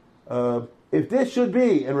 If this should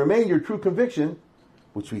be and remain your true conviction,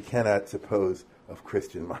 which we cannot suppose of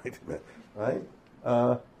Christian minded men, right?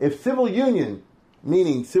 If civil union,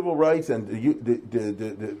 meaning civil rights and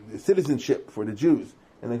the citizenship for the Jews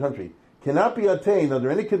in the country, cannot be attained under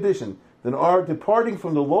any condition, then our departing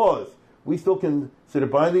from the laws we still consider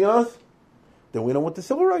binding on us, then we don't want the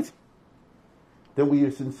civil rights. Then we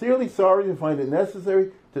are sincerely sorry and find it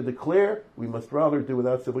necessary to declare we must rather do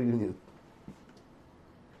without civil union.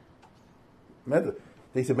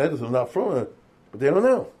 They said Mendelssohn was not from it, but they don't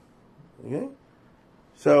know. Okay?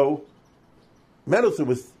 So, Mendelssohn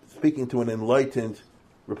was speaking to an enlightened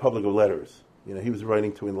Republic of Letters. He was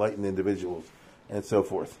writing to enlightened individuals and so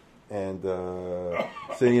forth. And so,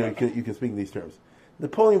 you can speak in these terms.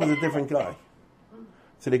 Napoleon was a different guy.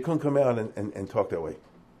 So they couldn't come out and talk that way.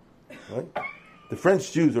 Right? The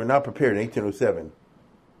French Jews were not prepared in 1807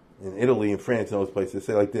 in Italy and France and those places to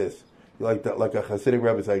say like this. Like a Hasidic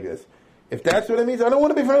rabbi, I guess. If that's what it means, I don't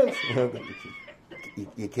want to be friends.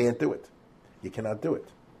 You can't do it. You cannot do it.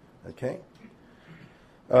 Okay?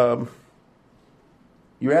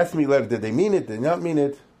 You asked me later, did they mean it? Did they not mean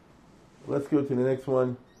it? Let's go to the next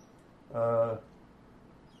one.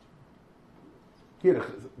 Here,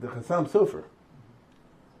 the Chassam Sofer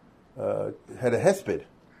had a hesped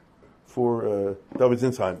for David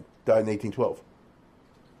Zinsheim, died in 1812.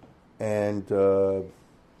 And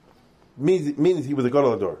means he was a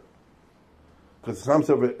Gadol Hador. Because Chassam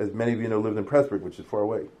Sofer, as many of you know, lived in Pressburg, which is far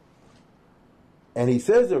away. And he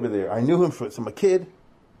says over there, I knew him from a kid.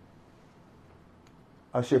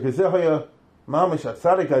 Asher Kezehoya Mamash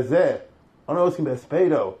Atzadik Hazeh Anoskim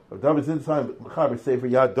Bespedo of David Zinsheim Mechaber Sefer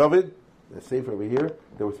Yad David, the Sefer over here.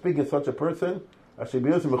 They were speaking of such a person. Asher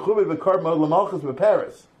Biyosem Mechubed Bekar Mod Lamalchus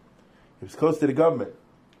Beparis. He was close to the government.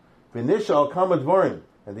 V'nishal Kama Dvorim,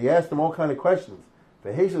 and they asked him all kind of questions.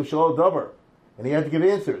 V'heshav Shalom Davar, and he had to give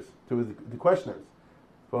answers to the questioners.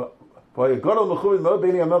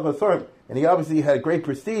 And he obviously had great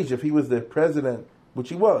prestige if he was the president, which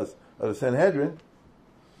he was, of the Sanhedrin.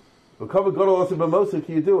 And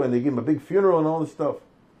they gave him a big funeral and all this stuff.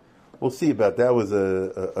 We'll see about that. Was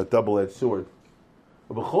a double-edged sword.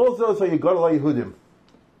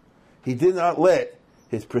 He did not let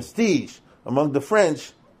his prestige among the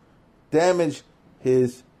French damage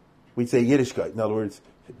his, we'd say, Yiddishkeit. In other words,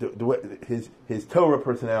 his Torah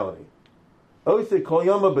personality. You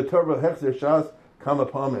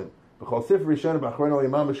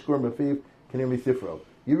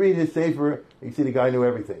read his Sefer, you see the guy knew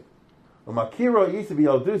everything. Makiro used to be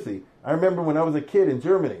Al-Dusi. I remember when I was a kid in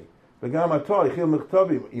Germany. And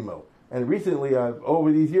recently,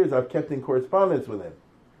 over these years, I've kept in correspondence with him.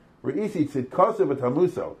 I see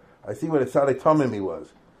what a Tzaddik Tamim he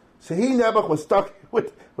was. So Nebuch was stuck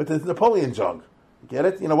with his Napoleon junk. Get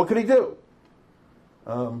it? What could he do?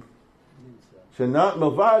 In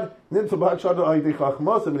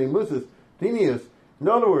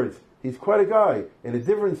other words, he's quite a guy. In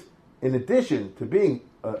addition to being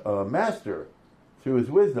a master through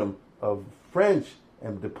his wisdom of French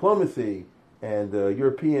and diplomacy and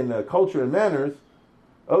European culture and manners,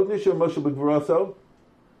 he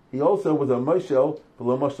also was a Moshel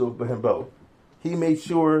below Moshel Behembo. He made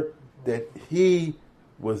sure that he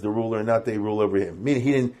was the ruler and not they rule over him.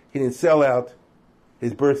 Meaning he didn't sell out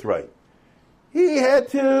his birthright. He had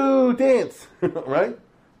to dance, right?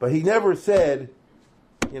 But he never said,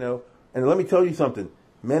 and let me tell you something.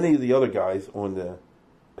 Many of the other guys on the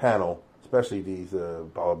panel, especially these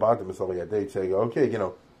Balabatim and stuff like that, they'd say, okay,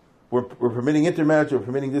 we're permitting intermarriage, we're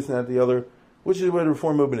permitting this and that and the other, which is what the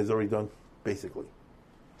Reform movement has already done, basically.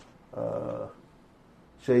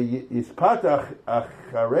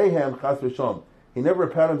 He never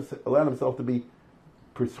allowed himself to be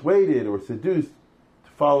persuaded or seduced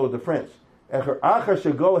to follow the French.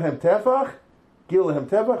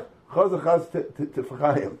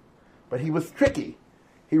 But he was tricky.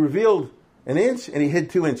 He revealed an inch and he hid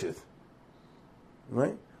 2 inches.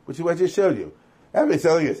 right? Which is what I just showed you. Everybody's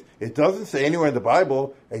telling us, it doesn't say anywhere in the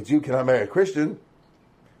Bible a Jew cannot marry a Christian.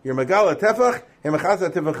 You're Megala Tefach, and Mechaza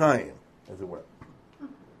Tefachayim, as it were.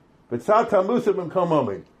 But Satan Musab and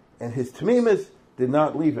Komomin, and his Tamimis did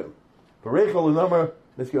not leave him. Berechel Unamar,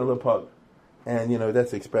 let's get a little pug. And,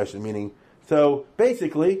 that's the expression, meaning, so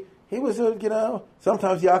basically, he was,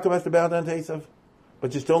 sometimes Yaakov has to bow down to Esav,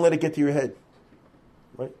 but just don't let it get to your head.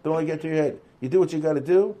 Right? Don't let it get to your head. You do what you got to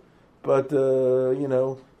do, but,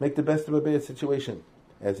 make the best of a bad situation,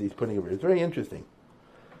 as he's putting it. It's very interesting.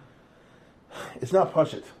 It's not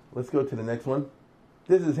Pashut. Let's go to the next one.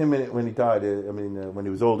 This is him when he died, when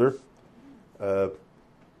he was older.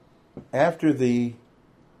 After the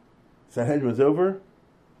Sanhedrin was over,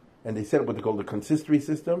 and they set up what they call the consistory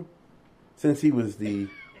system, since he was the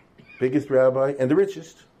biggest rabbi and the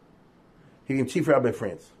richest, he became chief rabbi of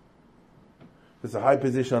France. It's a high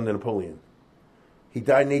position under Napoleon. He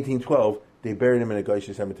died in 1812. They buried him in a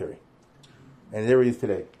Geisha cemetery. And there he is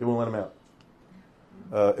today. They won't let him out.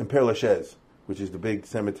 In Père Lachaise, which is the big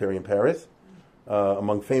cemetery in Paris,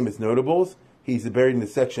 among famous notables. He's buried in the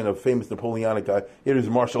section of famous Napoleonic guy. Here's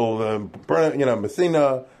Marshal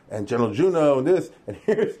Messina and General Junot and this, and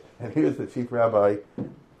here's the chief rabbi.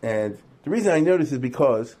 And the reason I know this is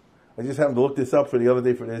because I just happened to look this up for the other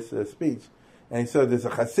day for this speech, and he said there's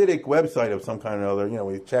a Hasidic website of some kind or other,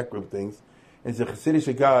 with chat group things, and it's a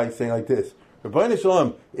Hasidic guy saying like this: Rabbeinu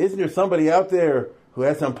Shalom, isn't there somebody out there who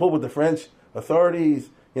has some pull with the French authorities?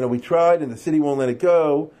 We tried, and the city won't let it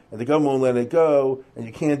go, and the government won't let it go, and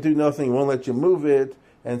you can't do nothing, won't let you move it,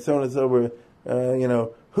 and so on and so forth.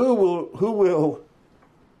 Who will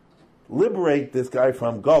liberate this guy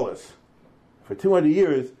from Gullus? For 200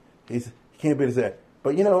 years, he can't be that.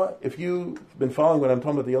 But if you've been following what I'm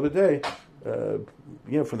talking about the other day,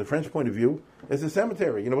 from the French point of view, it's a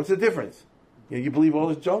cemetery. What's the difference? You believe all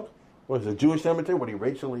this junk? Or is it a Jewish cemetery? What, are you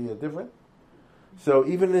racially different? So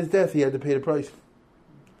even in his death, he had to pay the price.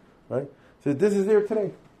 Right? So this is there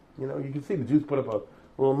today. You can see the Jews put up a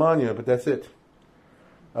little monument, but that's it.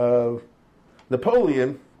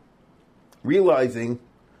 Napoleon, realizing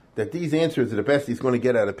that these answers are the best he's going to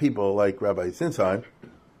get out of people like Rabbi Sinsheim,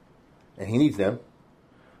 and he needs them,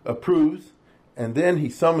 approves, and then he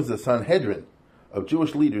summons the Sanhedrin of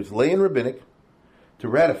Jewish leaders, lay and rabbinic, to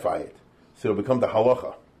ratify it, so it'll become the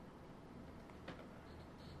halacha.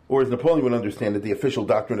 Or as Napoleon would understand it, the official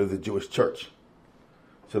doctrine of the Jewish church.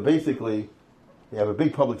 So basically, they have a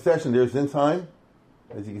big public session. There's Sinsheim,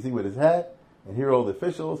 as you can see with his hat, and here are all the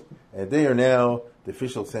officials, and they are now the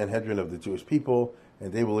official Sanhedrin of the Jewish people,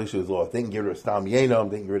 and they will issue his law. They can get rid of Stam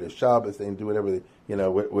Yenom, they can get rid of Shabbos, they can do whatever,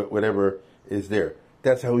 whatever is there.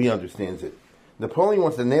 That's how he understands it. Napoleon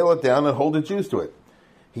wants to nail it down and hold the Jews to it.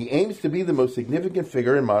 He aims to be the most significant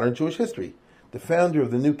figure in modern Jewish history, the founder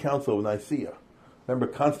of the new Council of Nicaea. Remember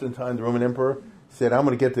Constantine, the Roman emperor, said, I'm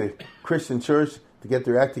going to get the Christian church to get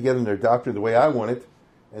their act together and their doctrine the way I want it.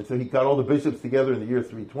 And so he got all the bishops together in the year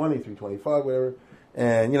 320, 325, whatever.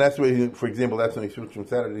 And, that's the way, for example, that's when he switched from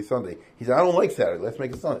Saturday to Sunday. He said, I don't like Saturday, let's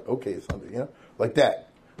make it Sunday. Okay, it's Sunday, like that.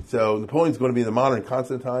 So Napoleon's going to be the modern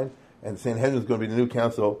Constantine, and Sanhedrin's going to be the new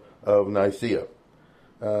Council of Nicaea.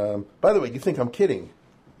 By the way, you think I'm kidding.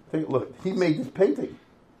 Look, he made this painting.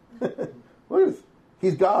 Look at this.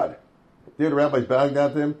 He's God. There the rabbis bowing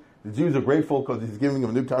down to him. The Jews are grateful because he's giving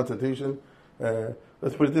them a new constitution.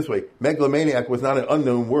 Let's put it this way. Megalomaniac was not an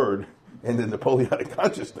unknown word in the Napoleonic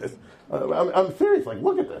consciousness. I'm serious.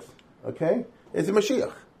 Look at this. Okay? It's a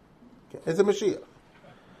Mashiach. Okay? It's a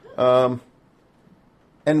Mashiach.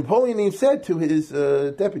 And Napoleon even said to his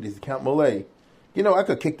deputies, Count Molay, I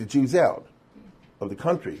could kick the Jews out of the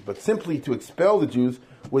country, but simply to expel the Jews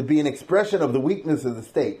would be an expression of the weakness of the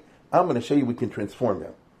state. I'm going to show you we can transform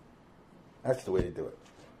them. That's the way to do it.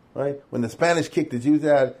 Right? When the Spanish kicked the Jews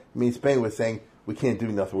out, it means Spain was saying, we can't do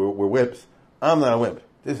nothing, we're wimps. I'm not a wimp.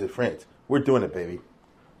 This is France. We're doing it, baby.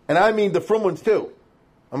 And I mean the frum ones too.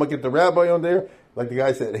 I'm going to get the rabbi on there, like the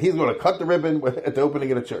guy said, he's going to cut the ribbon at the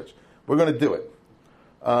opening of the church. We're going to do it.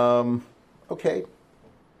 Okay.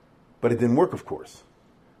 But it didn't work, of course.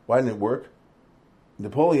 Why didn't it work?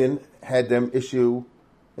 Napoleon had them issue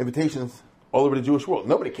invitations all over the Jewish world.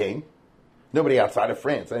 Nobody came. Nobody outside of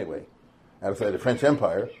France, anyway. Outside the French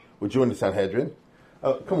Empire would join the Sanhedrin.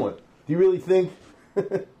 Come on. Do you really think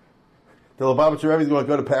the Lubavitcher Rebbe is going to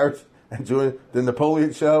go to Paris and join the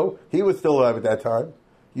Napoleon show? He was still alive at that time.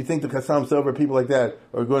 You think the Chassam Sofer, people like that,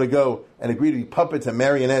 are going to go and agree to be puppets and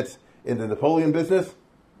marionettes in the Napoleon business?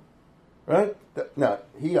 Right? Now,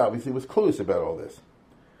 he obviously was clueless about all this.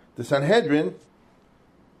 The Sanhedrin,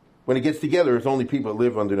 when it gets together, it's only people that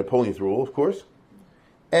live under Napoleon's rule, of course.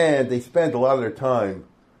 And they spend a lot of their time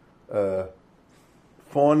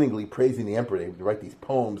fawningly praising the emperor. They would write these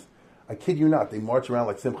poems. I kid you not, they march around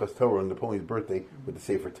like Simchas Torah on Napoleon's birthday with the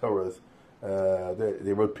Sefer Torahs.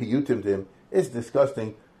 They wrote piyutim to him. It's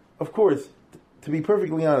disgusting. Of course, to be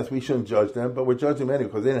perfectly honest, we shouldn't judge them, but we're judging them anyway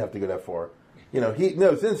because they didn't have to go that far.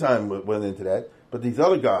 Zinsheim went into that, but these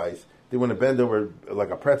other guys, they want to bend over like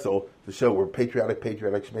a pretzel to show we're patriotic,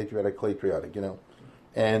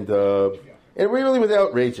 and it really was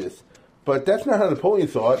outrageous. But that's not how Napoleon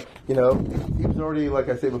saw it. He was already, like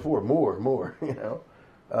I said before, more.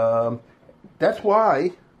 That's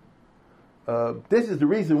why. This is the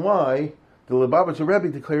reason why the Lubavitcher Rebbe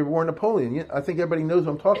declared war on Napoleon. I think everybody knows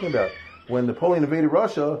what I'm talking about. When Napoleon invaded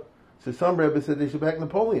Russia, so some Rebbe said they should back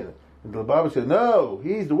Napoleon, and the Lubavitcher said, "No,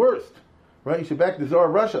 he's the worst. Right? You should back the Tsar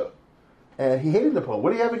of Russia." And he hated Napoleon.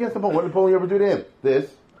 What do you have against Napoleon? What did Napoleon ever do to him?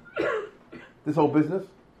 This whole business.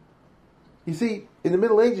 You see, in the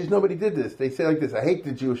Middle Ages, nobody did this. They say like this: I hate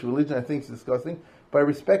the Jewish religion. I think it's disgusting, but I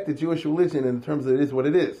respect the Jewish religion in terms of it is what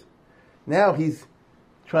it is. Now he's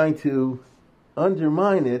trying to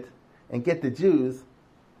undermine it and get the Jews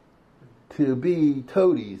to be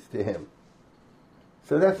toadies to him.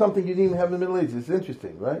 So that's something you didn't even have in the Middle Ages. It's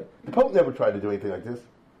interesting, right? The Pope never tried to do anything like this.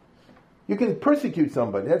 You can persecute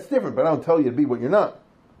somebody. That's different, but I don't tell you to be what you're not.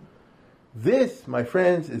 This, my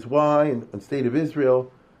friends, is why in the state of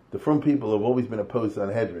Israel, the Frum people have always been opposed to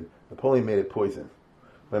Sanhedrin. Napoleon made it poison.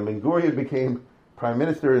 When Ben-Gurion became prime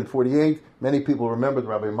minister in 1948, many people remembered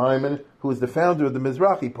Rabbi Maimon, who was the founder of the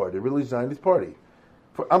Mizrahi party, the religious Zionist party.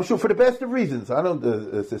 I'm sure for the best of reasons. I don't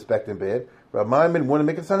suspect him bad. Rabbi Maimon wanted to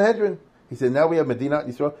make a Sanhedrin. He said, now we have Medinat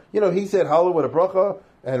Yisrael. He said Hallel with a bracha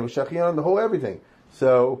and with Shachian, the whole everything.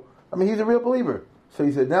 So, he's a real believer. So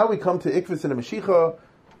he said, now we come to Ikvis and the Mashiach,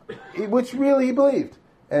 which really he believed.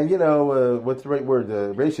 And, what's the right word?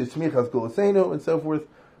 Reishis Tzmichas Gulasenu and so forth.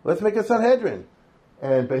 Let's make a Sanhedrin.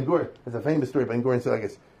 And Ben-Gurion, there's a famous story. Ben-Gurion said, I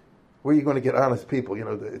guess, where are you going to get honest people?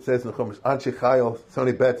 It says in the Chumash, Anshe Chayil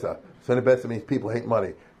Soni Betza. Soni Betza means people hate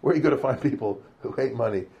money. Where are you going to find people who hate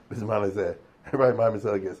money? Right, Maimon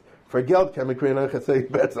said, I guess. For Geld, for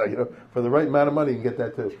the right amount of money, you can get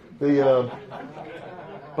that too.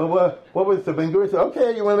 But what was the Ben-Gurion said?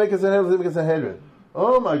 Okay, you want to make a Sanhedrin? Let's make a Sanhedrin.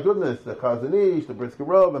 Oh my goodness, the Chazon Ish, the Brisker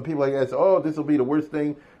Rov, and people like that said, this will be the worst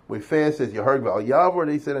thing. We fast as you heard about Yavor,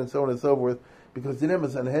 they said, and so on and so forth. Because the name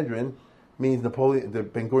of Sanhedrin means Napoleon. The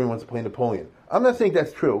Ben-Gurion wants to play Napoleon. I'm not saying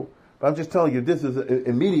that's true, but I'm just telling you this is an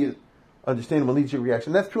immediate, understandable knee-jerk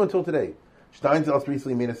reaction. That's true until today. Steinsaltz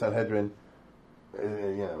recently made a Sanhedrin.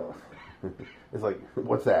 It's like,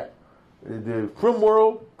 what's that? The Frum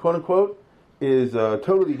world, quote unquote, is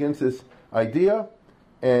totally against this idea,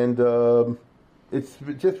 and it's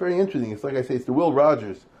just very interesting. It's like I say, it's the Will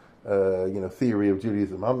Rogers, theory of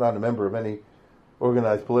Judaism. I'm not a member of any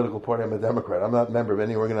organized political party. I'm a Democrat. I'm not a member of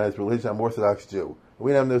any organized religion. I'm Orthodox Jew.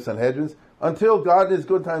 We don't have no Sanhedrins until God in His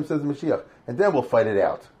good time says Mashiach, and then we'll fight it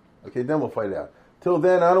out. Okay, then we'll fight it out. Till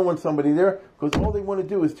then, I don't want somebody there because all they want to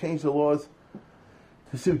do is change the laws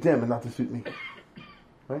to suit them and not to suit me.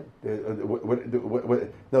 Right?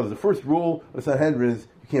 No, the first rule of Sanhedrin is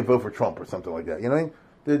you can't vote for Trump or something like that. You know what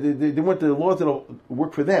I mean? They want the laws that'll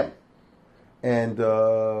work for them, and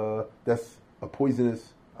that's a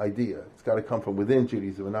poisonous idea. It's got to come from within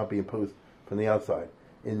Judaism and not be imposed from the outside.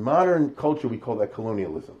 In modern culture, we call that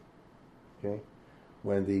colonialism. Okay,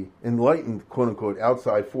 when the enlightened, quote unquote,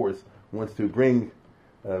 outside force wants to bring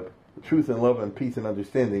truth and love and peace and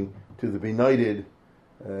understanding to the benighted,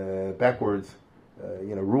 backwards,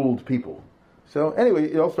 ruled people. So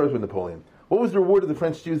anyway, it all starts with Napoleon. What was the reward of the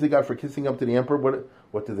French Jews they got for kissing up to the emperor?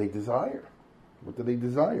 What do they desire? What do they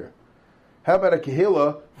desire? How about a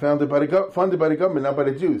kehillah funded by the government, not by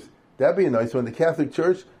the Jews? That'd be a nice one. The Catholic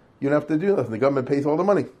Church, you don't have to do nothing. The government pays all the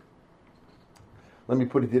money. Let me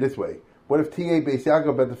put it this way. What if T.A. Beis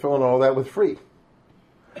Yaakov, Bet Tefillin, and all that was free?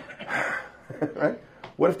 Right?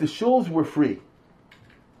 What if the shuls were free?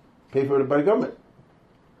 Paid for it by the government.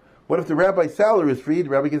 What if the rabbi's salary is free? The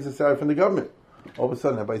rabbi gets his salary from the government. All of a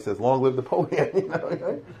sudden, everybody says, "Long live Napoleon!"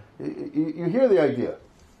 Right? You hear the idea.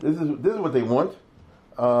 This is what they want.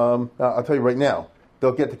 I'll tell you right now,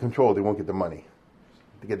 they'll get the control. They won't get the money.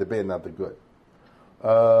 They get the bad, not the good.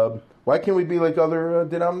 Why can't we be like other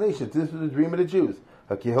denominations? This is the dream of the Jews.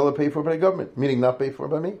 A kehillah paid for by the government, meaning not paid for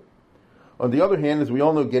by me. On the other hand, as we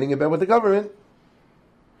all know, getting in bed with the government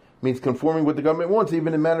means conforming what the government wants,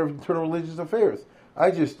 even in matter of internal religious affairs.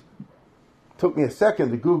 I just took me a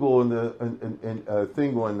second to Google and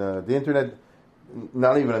thing on the internet,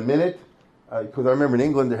 not even a minute, because I remember in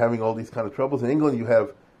England they're having all these kind of troubles. In England you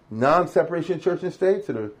have non-separation of church and state,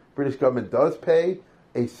 so the British government does pay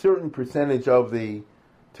a certain percentage of the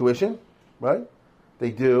tuition, right?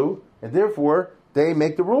 They do, and therefore they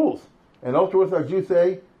make the rules. And ultra-Orthodox Jews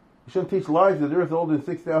say, you shouldn't teach lies that the earth is older than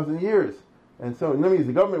 6,000 years. And so, that means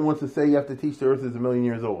the government wants to say you have to teach the earth is 1,000,000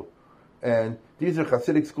 years old. And these are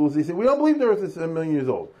Hasidic schools. They say, we don't believe the earth is 1,000,000 years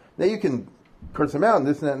old. Now, you can curse them out and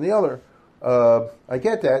this and that and the other. I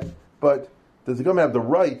get that. But does the government have the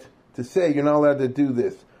right to say you're not allowed to do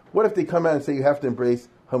this? What if they come out and say you have to embrace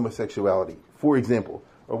homosexuality, for example?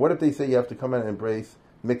 Or what if they say you have to come out and embrace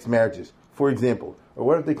mixed marriages, for example? Or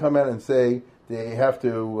what if they come out and say they have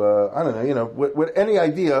to, I don't know, what any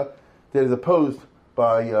idea that is opposed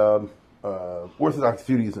by Orthodox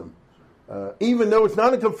Judaism, even though it's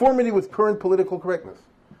not in conformity with current political correctness.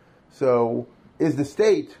 So, is the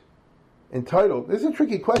state entitled? This is a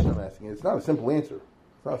tricky question I'm asking. It's not a simple answer.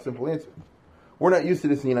 It's not a simple answer. We're not used to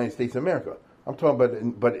this in the United States of America. I'm talking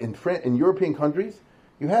about, but in European countries,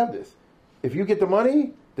 you have this. If you get the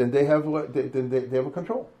money, then they have they have a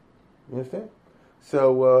control. You understand?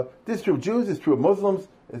 So this is true of Jews. It's true of Muslims.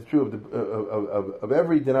 It's true of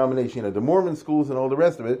every denomination. The Mormon schools and all the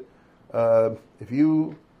rest of it. If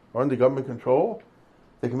you are under government control,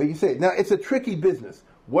 they can make you say it. Now, it's a tricky business.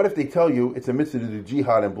 What if they tell you it's a mitzvah to do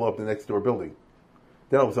jihad and blow up the next door building?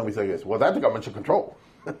 Then all of a sudden we say this. Well, that the government should control.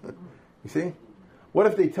 You see? What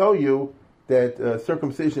if they tell you that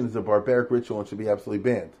circumcision is a barbaric ritual and should be absolutely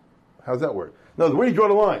banned? How does that work? No, where do you draw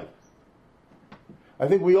the line? I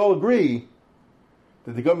think we all agree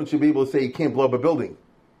that the government should be able to say you can't blow up a building.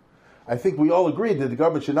 I think we all agree that the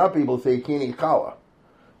government should not be able to say you can't eat challah.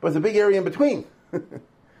 But it's a big area in between.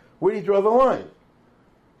 Where do you draw the line?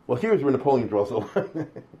 Well, here's where Napoleon draws the line.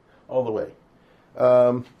 All the way.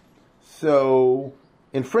 So,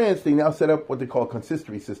 in France, they now set up what they call a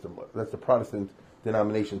consistory system. That's the Protestant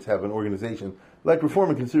denominations have an organization, like Reform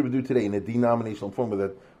and Conservative do today, in a denominational form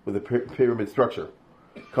with a pyramid structure,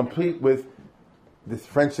 complete with this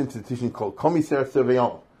French institution called commissaire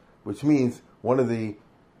surveillant, which means one of the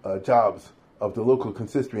jobs of the local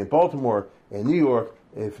consistory in Baltimore and New York,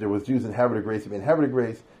 if there was Jews in Havre de Grace, it'd be in Havre de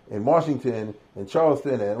Grace, in Washington, in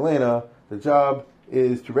Charleston, and Atlanta. The job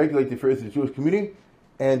is to regulate the affairs of the Jewish community,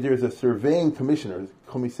 and there's a surveying commissioner,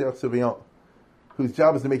 commissaire surveillant, whose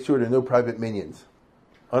job is to make sure there are no private minions,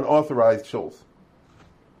 unauthorized shuls.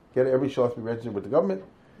 Get every shul has to be registered with the government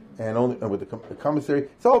and only with the commissary.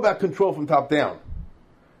 It's all about control from top down.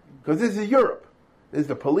 Because this is Europe. This is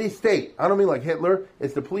the police state. I don't mean like Hitler.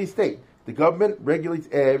 It's the police state. The government regulates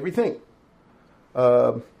everything.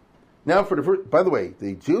 Now, for the first, by the way,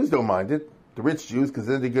 the Jews don't mind it, the rich Jews, because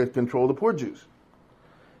then they get control of the poor Jews.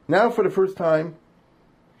 Now, for the first time,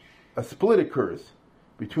 a split occurs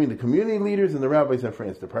between the community leaders and the rabbis in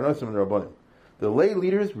France, the Parnasim and the Rabbanim. The lay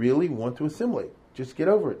leaders really want to assimilate. Just get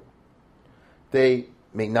over it. They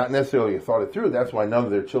may not necessarily have thought it through. That's why none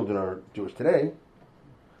of their children are Jewish today.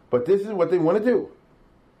 But this is what they want to do.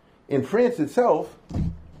 In France itself,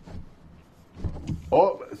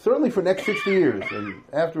 certainly for the next 60 years, and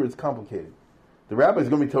after it's complicated, the rabbis are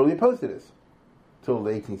going to be totally opposed to this until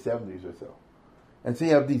the 1870s or so. And so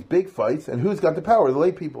you have these big fights, and who's got the power? The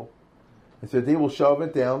lay people. And so they will shove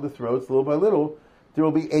it down the throats little by little. There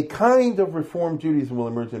will be a kind of Reform Judaism will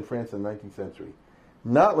emerge in France in the 19th century.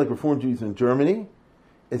 Not like Reform Judaism in Germany.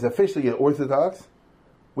 It's officially Orthodox,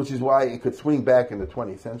 which is why it could swing back in the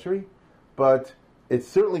 20th century. But it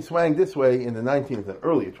certainly swang this way in the 19th and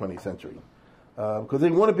early 20th century. Because they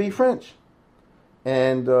want to be French.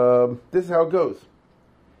 And this is how it goes.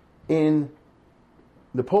 In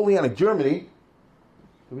Napoleonic Germany,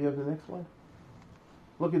 do we have the next one?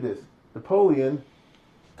 Look at this. Napoleon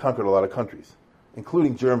conquered a lot of countries,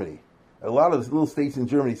 including Germany. A lot of the little states in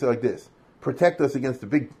Germany say like this: protect us against the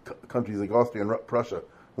big countries like Austria and Prussia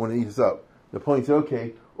who want to eat us up. Napoleon said,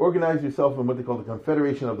 okay, organize yourself in what they call the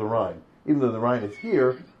Confederation of the Rhine. Even though the Rhine is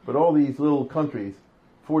here, but all these little countries,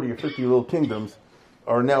 40 or 50 little kingdoms,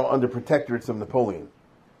 are now under protectorates of Napoleon.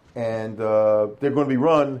 And they're going to be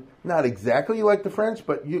run not exactly like the French,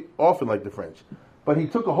 but often like the French. But he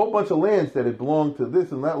took a whole bunch of lands that had belonged to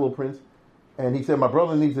this and that little prince, and he said, my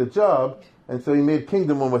brother needs a job, and so he made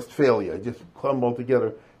Kingdom of Westphalia, just clumped them all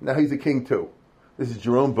together. Now he's a king too. This is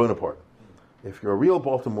Jerome Bonaparte. If you're a real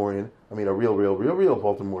Baltimorean, a real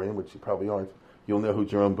Baltimorean, which you probably aren't, you'll know who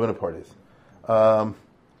Jerome Bonaparte is.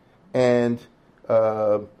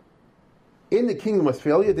 In the Kingdom of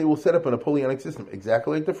Westphalia, they will set up a Napoleonic system,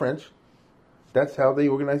 exactly like the French. That's how they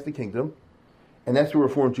organized the kingdom. And that's where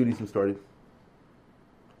Reform Judaism started.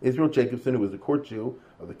 Israel Jacobson, who was the court Jew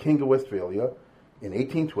of the King of Westphalia in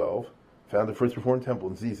 1812, found the first Reformed temple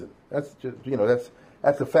in Zizen. That's just,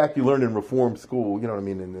 that's a fact you learn in Reform school,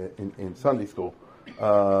 in Sunday school,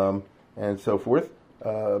 and so forth.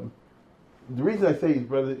 The reason I say his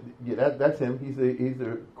brother, that's him. He's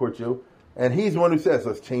the court Jew. And he's the one who says,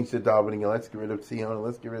 let's change the davening, and let's get rid of Zion, and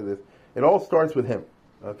let's get rid of this. It all starts with him,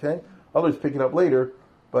 okay? Others pick it up later,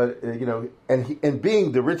 but, and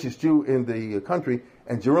being the richest Jew in the country,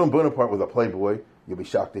 and Jerome Bonaparte was a playboy, you'll be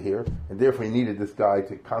shocked to hear, and therefore he needed this guy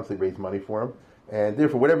to constantly raise money for him, and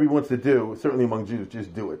therefore whatever he wants to do, certainly among Jews,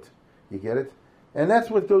 just do it. You get it? And that's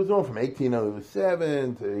what goes on from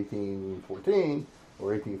 1807 to 1814,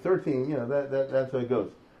 or 1813, that's how it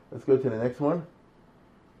goes. Let's go to the next one.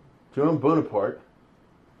 Jerome Bonaparte.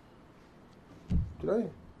 Did I? You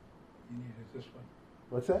needed this one.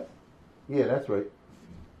 What's that? Yeah, that's right.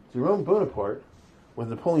 Jerome Bonaparte was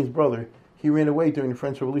Napoleon's brother. He ran away during the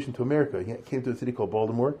French Revolution to America. He came to a city called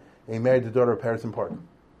Baltimore, and he married the daughter of Patterson Park.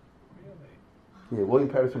 Really? Yeah, William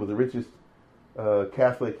Patterson was the richest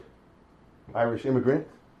Catholic Irish immigrant.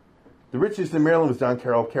 The richest in Maryland was John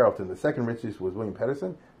Carroll Carrollton. The second richest was William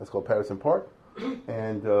Patterson. That's called Patterson Park.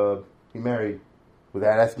 And he married,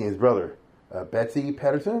 without asking his brother, Betsy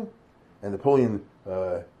Patterson. And Napoleon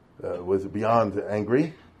was beyond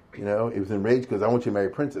angry. He was enraged because I want you to marry a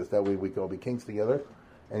princess. That way we can all be kings together.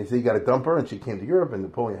 And he said, you got to dump her. And she came to Europe, and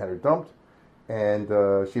Napoleon had her dumped. And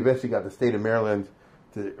she eventually got the state of Maryland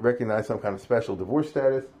to recognize some kind of special divorce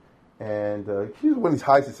status. And she was one of these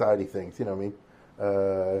high society things, you know what I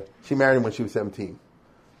mean? She married him when she was 17.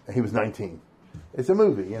 And he was 19. It's a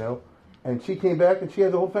movie, And she came back, and she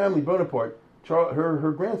had the whole family, Bonaparte.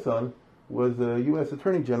 Her grandson was a U.S.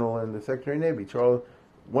 Attorney General and the Secretary of the Navy. Charles,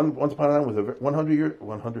 once upon a time, was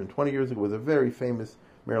 120 years ago, was a very famous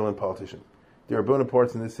Maryland politician. There are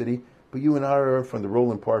Bonapartes in this city, but you and I are from the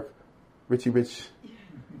Roland Park, Richie Rich,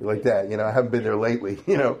 like that. I haven't been there lately,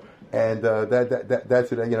 and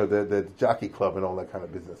that's it. The jockey club and all that kind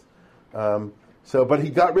of business. But he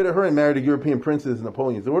got rid of her and married a European princess in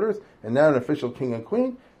Napoleon's orders, and now an official king and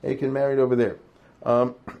queen, and he can marry it over there.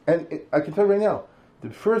 I can tell you right now,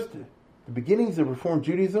 the beginnings of Reform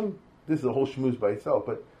Judaism, this is a whole schmooze by itself,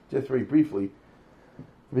 but just very briefly,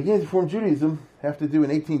 the beginnings of Reform Judaism have to do in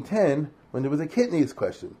 1810 when there was a kidneys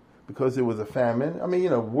question, because there was a famine.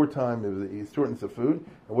 Wartime, there was a shortness of food,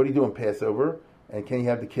 and what do you do in Passover? And can you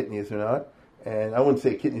have the kidneys or not? And I wouldn't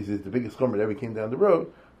say kidneys is the biggest chumrah that ever came down the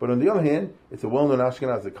road, but on the other hand, it's a well-known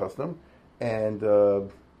Ashkenazi custom, and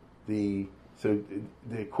the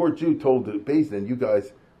court Jew told the Beis Din, you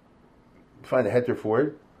guys find a heter for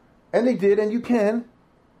it, and they did, and you can,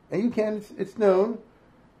 it's known.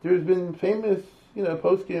 There's been famous,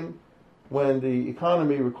 poskim when the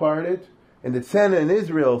economy required it, and the Tzena in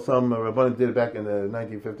Israel, some Rabbanim did it back in the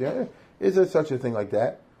 1950s. Is there such a thing like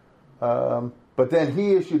that? But then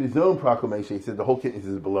he issued his own proclamation. He said the whole kidneys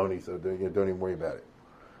is baloney, so don't even worry about it.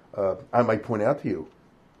 I might point out to you,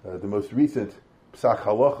 the most recent Psak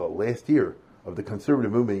Halacha last year of the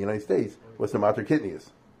conservative movement in the United States was the Mater Kidneys.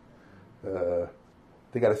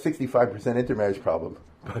 They got a 65% intermarriage problem,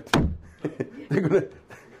 but they're gonna.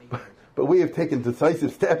 But we have taken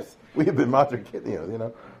decisive steps. We have been Mater Kidneys,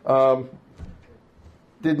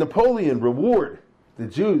 Did Napoleon reward the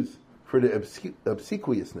Jews for the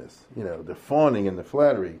obsequiousness, the fawning and the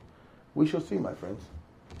flattery? We shall see, my friends.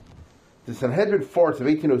 The Sanhedrin farce of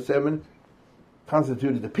 1807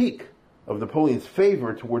 constituted the peak of Napoleon's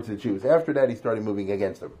favor towards the Jews. After that, he started moving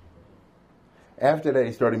against them. After that,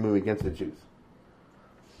 he started moving against the Jews.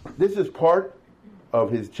 This is part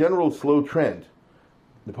of his general slow trend,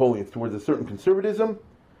 Napoleon, towards a certain conservatism,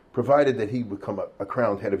 provided that he become a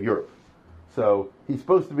crowned head of Europe. So he's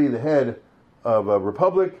supposed to be the head of a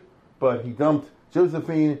republic, but he dumped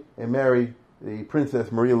Josephine and married the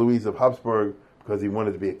Princess Maria Louise of Habsburg because he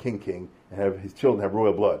wanted to be a king and have his children have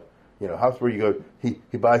royal blood. Habsburg, you go,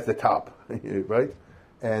 he buys the top, right?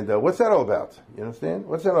 And what's that all about? You understand?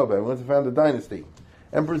 What's that all about? He wants to found a dynasty.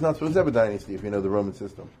 Emperor's not supposed to have a dynasty if you know the Roman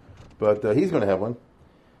system. But he's going to have one.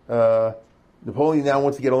 Napoleon now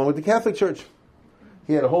wants to get along with the Catholic Church.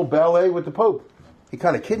 He had a whole ballet with the Pope. He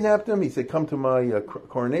kind of kidnapped him. He said, come to my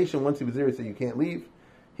coronation. Once he was there, he said, you can't leave.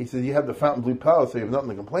 He said, you have the Fontainebleau Palace, so you have nothing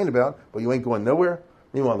to complain about, but you ain't going nowhere.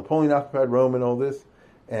 Meanwhile, Napoleon occupied Rome and all this,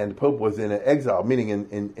 and the Pope was in exile, meaning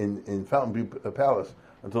in Fontainebleau Palace,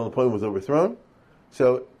 until Napoleon was overthrown.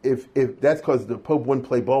 So if that's because the Pope wouldn't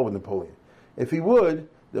play ball with Napoleon. If he would,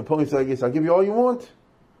 Napoleon said, I guess I'll give you all you want.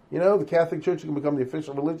 The Catholic Church can become the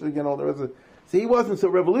official religion again, all the rest of it. See, he wasn't so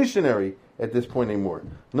revolutionary at this point anymore.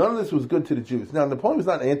 None of this was good to the Jews. Now, Napoleon was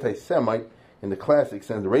not an anti-Semite in the classic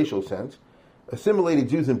sense, the racial sense. Assimilating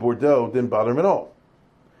Jews in Bordeaux didn't bother him at all.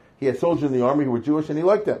 He had soldiers in the army who were Jewish, and he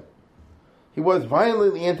liked them. He was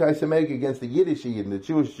violently anti-Semitic against the Yiddish and the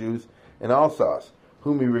Jewish Jews in Alsace,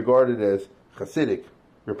 whom he regarded as Hasidic,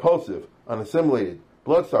 repulsive, unassimilated,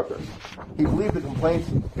 bloodsuckers. He believed the complaints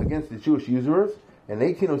against the Jewish usurers And in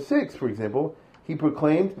 1806, for example, he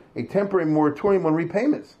proclaimed a temporary moratorium on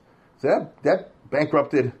repayments. So that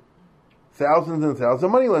bankrupted thousands and thousands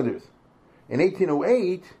of moneylenders. In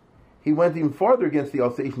 1808, he went even farther against the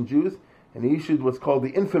Alsatian Jews, and he issued what's called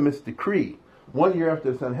the infamous decree, 1 year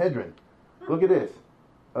after the Sanhedrin. Look at this.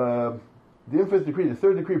 The infamous decree, the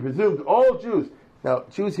third decree, presumed all Jews. Now,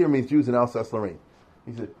 Jews here means Jews in Alsace-Lorraine.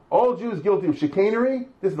 He said, all Jews guilty of chicanery,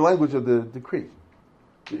 this is the language of the decree,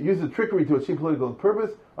 uses trickery to achieve political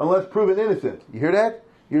purpose unless proven innocent. You hear that?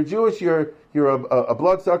 You're Jewish, you're a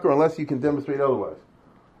bloodsucker unless you can demonstrate otherwise.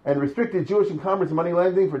 And restricted Jewish and commerce and money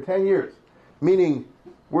lending for 10 years. Meaning,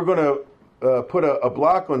 we're going to put a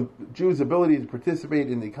block on Jews' ability to participate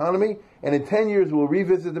in the economy, and in 10 years we'll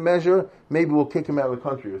revisit the measure, maybe we'll kick them out of the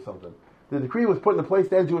country or something. The decree was put into place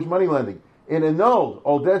to end Jewish money lending. It annulled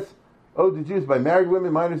all debts owed to Jews by married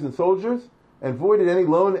women, minors, and soldiers, and voided any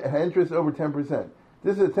loan at interest over 10%.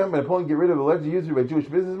 This is an attempt by Napoleon to get rid of alleged usury by Jewish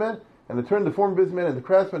businessmen, and to turn the former businessmen into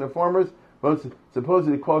craftsmen and farmers, both supposed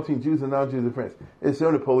equality between Jews and non-Jews in France. It's so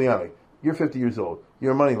Napoleonic. You're 50 years old.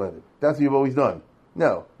 You're a moneylender. That's what you've always done.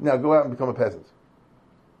 No. Now go out and become a peasant.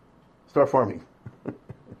 Start farming.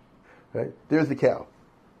 Right? There's the cow.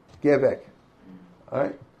 Get back. All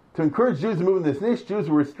right? To encourage Jews to move in this niche, Jews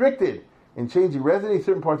were restricted in changing residence in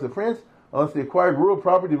certain parts of France unless they acquired rural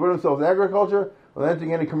property, devoted themselves to agriculture, or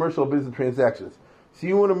entering any commercial business transactions. So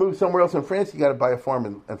you want to move somewhere else in France, you got to buy a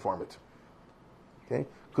farm and farm it. Okay?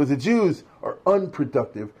 Because the Jews are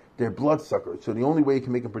unproductive. They're bloodsuckers. So the only way you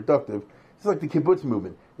can make them productive, it's like the kibbutz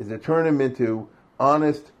movement, is to turn them into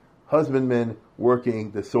honest husbandmen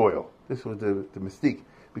working the soil. This was the mystique.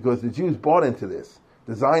 Because the Jews bought into this.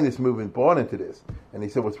 The Zionist movement bought into this. And they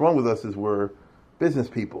said, what's wrong with us is we're business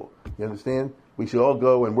people. You understand? We should all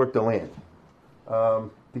go and work the land.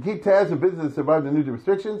 To keep tabs on businesses that survive the new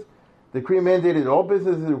restrictions, the decree mandated that all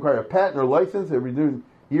businesses require a patent or license that are renewed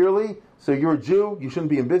yearly. So you're a Jew, you shouldn't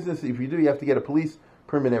be in business. If you do, you have to get a police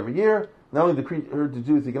permit every year. Not only the decree hurt the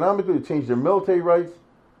Jews economically, it changed their military rights.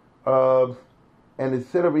 And it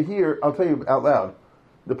said over here, I'll tell you out loud,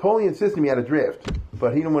 Napoleon's system, he had a draft,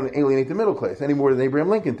 but he didn't want to alienate the middle class any more than Abraham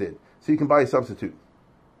Lincoln did. So you can buy a substitute.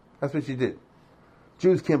 That's what she did.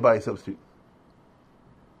 Jews can't buy a substitute.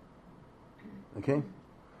 Okay?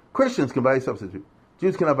 Christians can buy a substitute.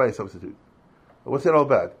 Jews cannot buy a substitute. What's that all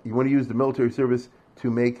about? You want to use the military service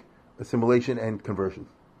to make assimilation and conversion.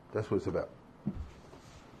 That's what it's about.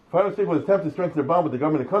 Final stage was an attempt to strengthen their bond with the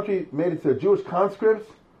government and country, made it so Jewish conscripts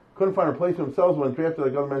couldn't find a place for themselves when drafted, the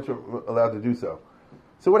government were allowed to do so.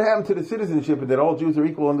 So what happened to the citizenship and that all Jews are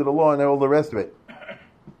equal under the law and all the rest of it?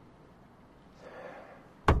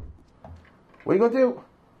 What are you going to do?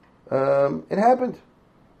 It happened.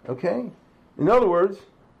 Okay? In other words,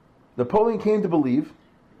 Napoleon came to believe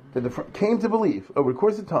over the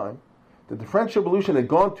course of time that the French Revolution had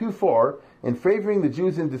gone too far in favoring the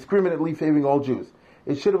Jews indiscriminately favoring all Jews.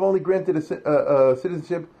 It should have only granted a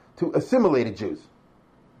citizenship to assimilated Jews.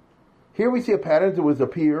 Here we see a pattern that was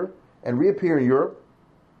appear and reappear in Europe.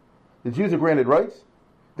 The Jews are granted rights,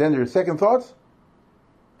 then there's second thoughts,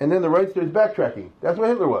 and then the rights, there's backtracking. That's what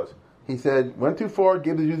Hitler was. He said, went too far,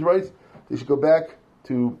 gave the Jews rights, they should go back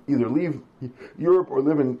to either leave Europe or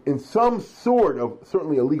live in some sort of,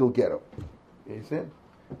 certainly a legal ghetto. You understand?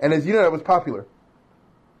 And as you know, that was popular.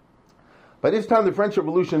 By this time, the French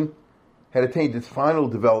Revolution had attained its final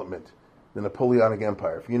development, the Napoleonic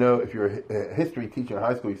Empire. If you're a history teacher in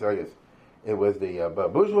high school, you say, yes, it was the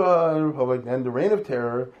bourgeois republic, then the reign of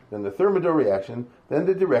terror, then the Thermidor reaction, then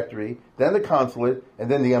the Directory, then the consulate, and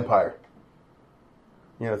then the empire.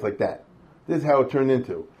 It's like that. This is how it turned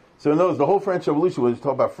into. So notice the whole French Revolution, was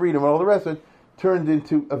talk about freedom and all the rest of it, turned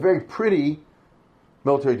into a very pretty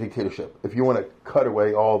military dictatorship. If you want to cut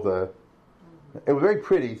away all the... It was very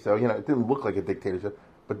pretty, so, it didn't look like a dictatorship,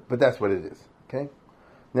 but that's what it is, okay?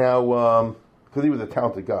 Now, because he was a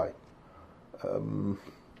talented guy.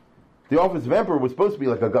 The office of emperor was supposed to be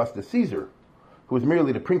like Augustus Caesar, who was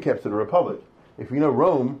merely the princeps of the republic. If you know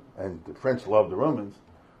Rome, and the French loved the Romans,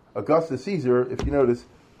 Augustus Caesar, if you notice,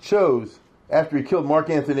 chose, after he killed Mark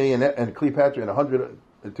Antony and Cleopatra and 100,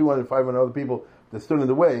 200, 500 other people that stood in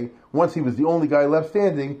the way, once he was the only guy left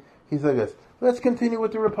standing, he's like this, let's continue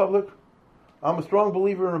with the republic. I'm a strong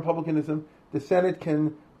believer in republicanism. The Senate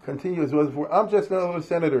can continue as well as before. I'm just another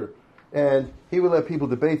senator. And he would let people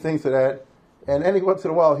debate things to that. And any once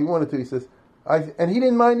in a while, he wanted to, he says, and he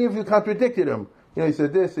didn't mind if you contradicted him. He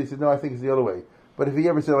said this, he said, no, I think it's the other way. But if he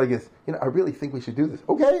ever said like this, I really think we should do this.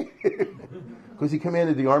 Okay. Because he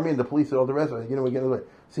commanded the army and the police and all the rest of it. Again.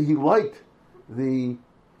 So he liked the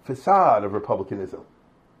facade of republicanism.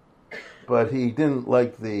 But he didn't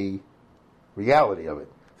like the reality of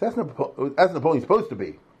it. So that's Napoleon's supposed to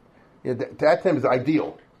be. That time is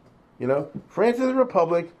ideal. France is a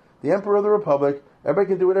republic, the emperor of the republic. Everybody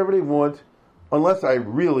can do whatever they want, unless I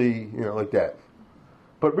really, like that.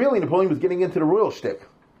 But really, Napoleon was getting into the royal shtick,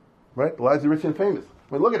 right? The lives of the rich and famous.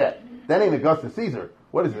 I mean, look at that. That ain't Augustus Caesar.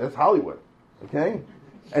 What is it? That's Hollywood, okay?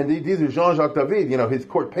 And these are Jean-Jacques David, his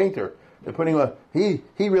court painter. They're putting he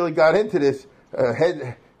really got into this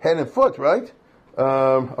head and foot, right?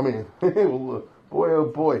 boy, oh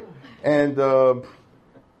boy. And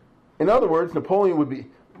in other words, Napoleon would be,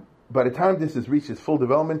 by the time this has reached its full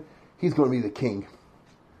development, he's going to be the king.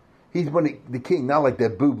 He's going to be the king, not like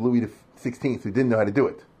that boob Louis XVI who didn't know how to do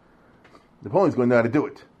it. Napoleon's going to know how to do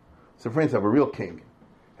it. So France have a real king.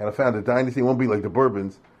 And I found a dynasty won't be like the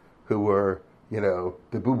Bourbons, who were, the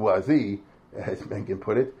bourgeoisie, as Mencken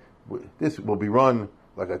put it. This will be run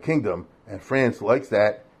like a kingdom, and France likes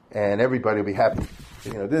that, and everybody will be happy.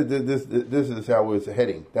 This is how it was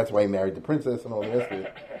heading. That's why he married the princess and all the rest of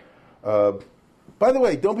it. By the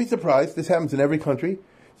way, don't be surprised. This happens in every country.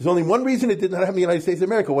 There's only one reason it did not happen in the United States of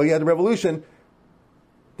America. While you had the revolution,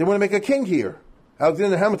 they want to make a king here.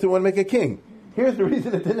 Alexander Hamilton wanted to make a king. Here's the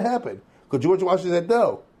reason it didn't happen. Because George Washington said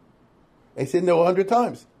no. He said no 100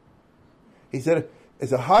 times. He said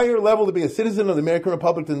it's a higher level to be a citizen of the American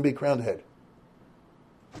Republic than to be crowned head.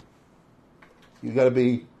 You got to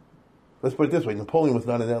be, let's put it this way, Napoleon was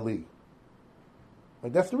not in that league.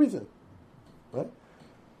 Like, that's the reason. Right?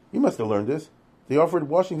 You must have learned this. They offered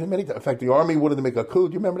Washington many times. In fact, the army wanted to make a coup.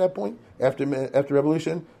 Do you remember that point? After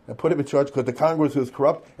revolution, and put him in charge because the Congress was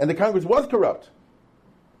corrupt, and the Congress was corrupt.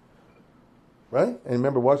 Right? And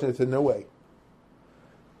remember, Washington said, no way.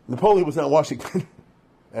 Napoleon was not Washington.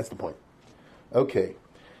 That's the point. Okay.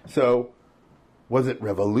 So, was it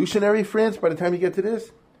revolutionary France by the time you get to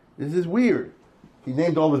this? This is weird. He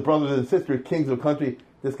named all his brothers and sisters kings of country.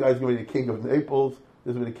 This guy's going to be the king of Naples.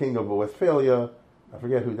 This will be the king of Westphalia. I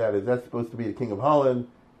forget who that is. That's supposed to be the king of Holland.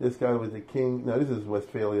 This guy was the king. No, this is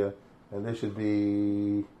Westphalia. And this should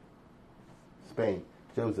be Spain.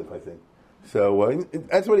 Joseph, I think. So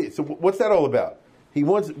that's what he is. So what's that all about?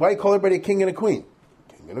 Why call everybody a king and a queen?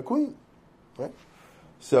 King and a queen. Right?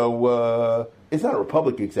 So it's not a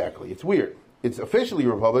republic exactly. It's weird. It's officially a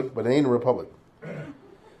republic, but it ain't a republic.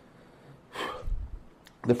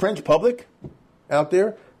 The French public out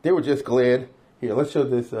there, they were just glad. Here, let's show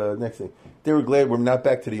this next thing. They were glad we're not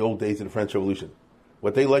back to the old days of the French Revolution.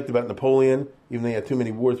 What they liked about Napoleon, even though he had too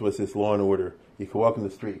many wars, was this law and order. You could walk in the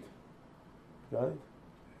street. Got it?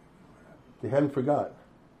 They hadn't forgot.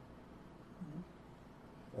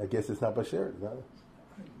 I guess it's not Bashir, is that it?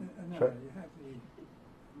 No, Try- you have to.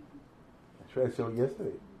 I tried to show it yesterday.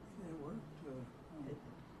 It worked.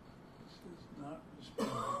 This is not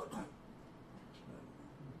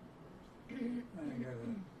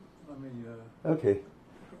let me. Okay.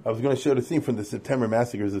 I was going to show the scene from the September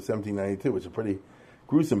massacres of 1792, which are pretty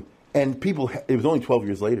gruesome. And it was only 12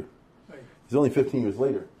 years later. Right. It was only 15 years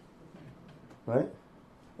later. Right?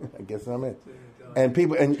 I guess I'm it. And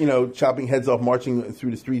people, chopping heads off, marching through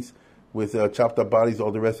the streets with chopped up bodies,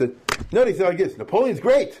 all the rest of it. No, they said, I guess, Napoleon's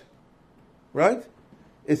great. Right?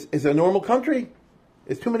 It's a normal country.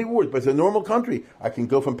 It's too many wars, but it's a normal country. I can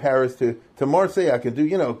go from Paris to Marseille. I can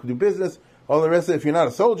do business, all the rest of it. If you're not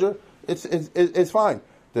a soldier, it's fine.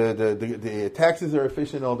 The taxes are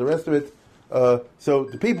efficient, all the rest of it. So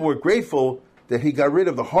the people were grateful that he got rid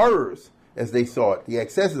of the horrors as they saw it, the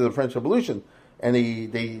excesses of the French Revolution, and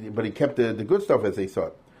but he kept the good stuff as they saw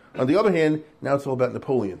it. On the other hand, now it's all about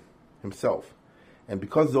Napoleon himself, and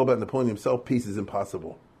because it's all about Napoleon himself, peace is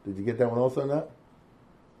impossible. Did you get that one also? Not?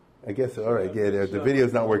 I guess all right. Yeah, the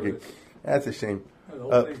video's not working. That's a shame. The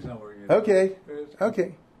whole thing's not working.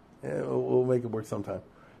 Okay. Yeah, we'll make it work sometime.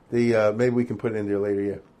 Maybe we can put it in there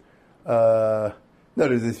later. Yeah. No,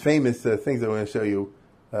 there's this famous things I want to show you.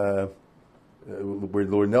 Where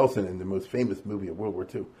Lord Nelson, in the most famous movie of World War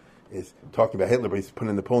II, is talking about Hitler, but he's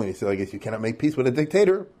putting Napoleon. He said, "I guess you cannot make peace with a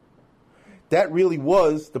dictator." That really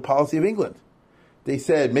was the policy of England. They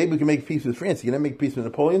said, maybe we can make peace with France. You cannot make peace with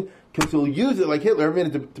Napoleon, because he'll use it like Hitler every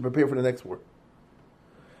minute to prepare for the next war.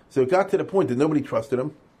 So it got to the point that nobody trusted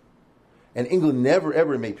him. And England never,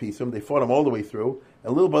 ever made peace with him. They fought him all the way through.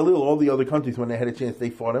 And little by little, all the other countries, when they had a chance,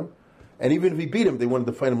 they fought him. And even if he beat him, they wanted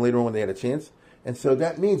to fight him later on when they had a chance. And so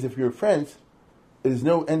that means if you're friends, there's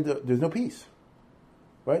no end. There's no peace.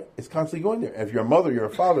 Right? It's constantly going there. If you're a mother, you're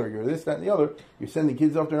a father, you're this, that, and the other, you're sending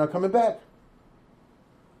kids off, they're not coming back.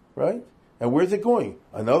 Right? And where's it going?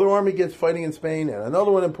 Another army gets fighting in Spain, and another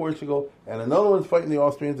one in Portugal, and another one's fighting the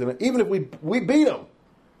Austrians. And even if we beat them,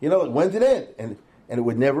 when's it end? And it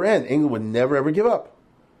would never end. England would never, ever give up.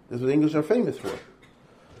 This is what English are famous for.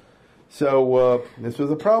 So this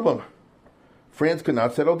was a problem. France could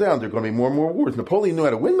not settle down. There are going to be more and more wars. Napoleon knew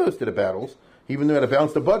how to win most of the battles. He even knew how to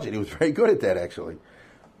balance the budget. He was very good at that, actually.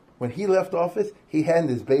 When he left office, he had in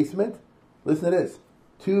his basement, listen to this,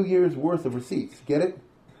 2 years' worth of receipts. Get it?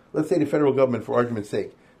 Let's say the federal government, for argument's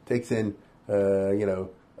sake, takes in, $1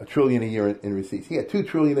 trillion a year in receipts. He had $2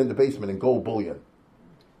 trillion in the basement in gold bullion.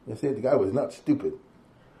 You see, the guy was not stupid.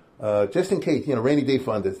 Just in case, rainy day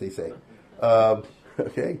fund, as they say.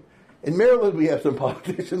 Okay? In Maryland, we have some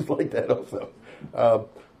politicians like that also.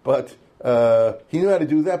 But he knew how to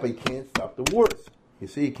do that, but he can't stop the wars. You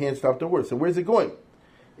see, he can't stop the wars. So where's it going?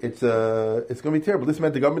 It's going to be terrible. This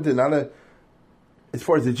meant the government did not, as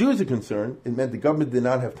far as the Jews are concerned, it meant the government did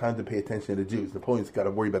not have time to pay attention to the Jews. Napoleon's got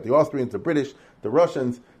to worry about the Austrians, the British, the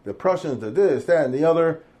Russians, the Prussians, the this, that, and the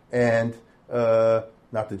other, and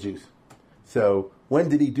not the Jews. So when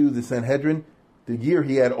did he do the Sanhedrin? The year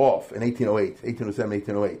he had off in 1808, 1807,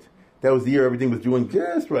 1808. That was the year everything was doing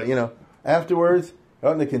just right, Afterwards,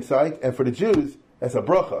 out in the Kinsaik, and for the Jews, that's a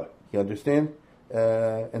bracha, you understand?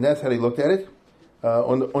 And that's how they looked at it.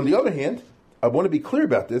 On the other hand, I want to be clear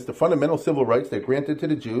about this. The fundamental civil rights that granted to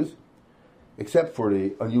the Jews, except for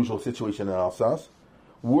the unusual situation in Alsace,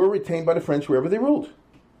 were retained by the French wherever they ruled.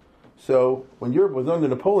 So when Europe was under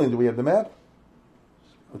Napoleon, do we have the map?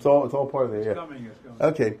 It's all part of the It's coming.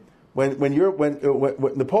 Okay. When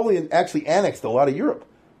Napoleon actually annexed a lot of Europe,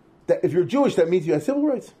 if you're Jewish, that means you have civil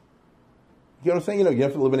rights. You know what I'm saying? You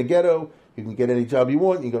have to live in a ghetto. You can get any job you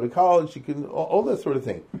want. You can go to college. You can all that sort of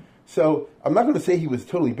thing. So I'm not going to say he was a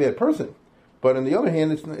totally bad person, but on the other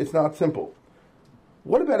hand, it's not simple.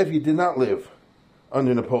 What about if you did not live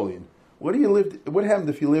under Napoleon? What happened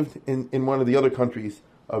if you lived in one of the other countries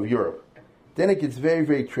of Europe? Then it gets very,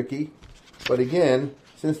 very tricky. But again,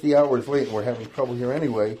 since the hour is late and we're having trouble here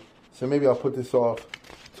anyway, so maybe I'll put this off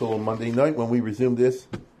till Monday night when we resume this,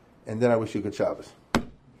 and then I wish you good Shabbos.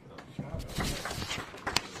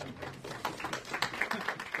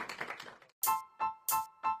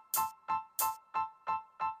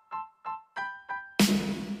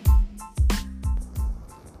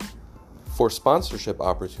 For sponsorship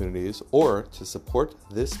opportunities or to support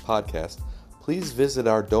this podcast, please visit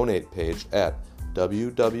our donate page at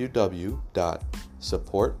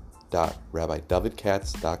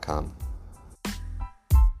www.support.rabbidavidkatz.com.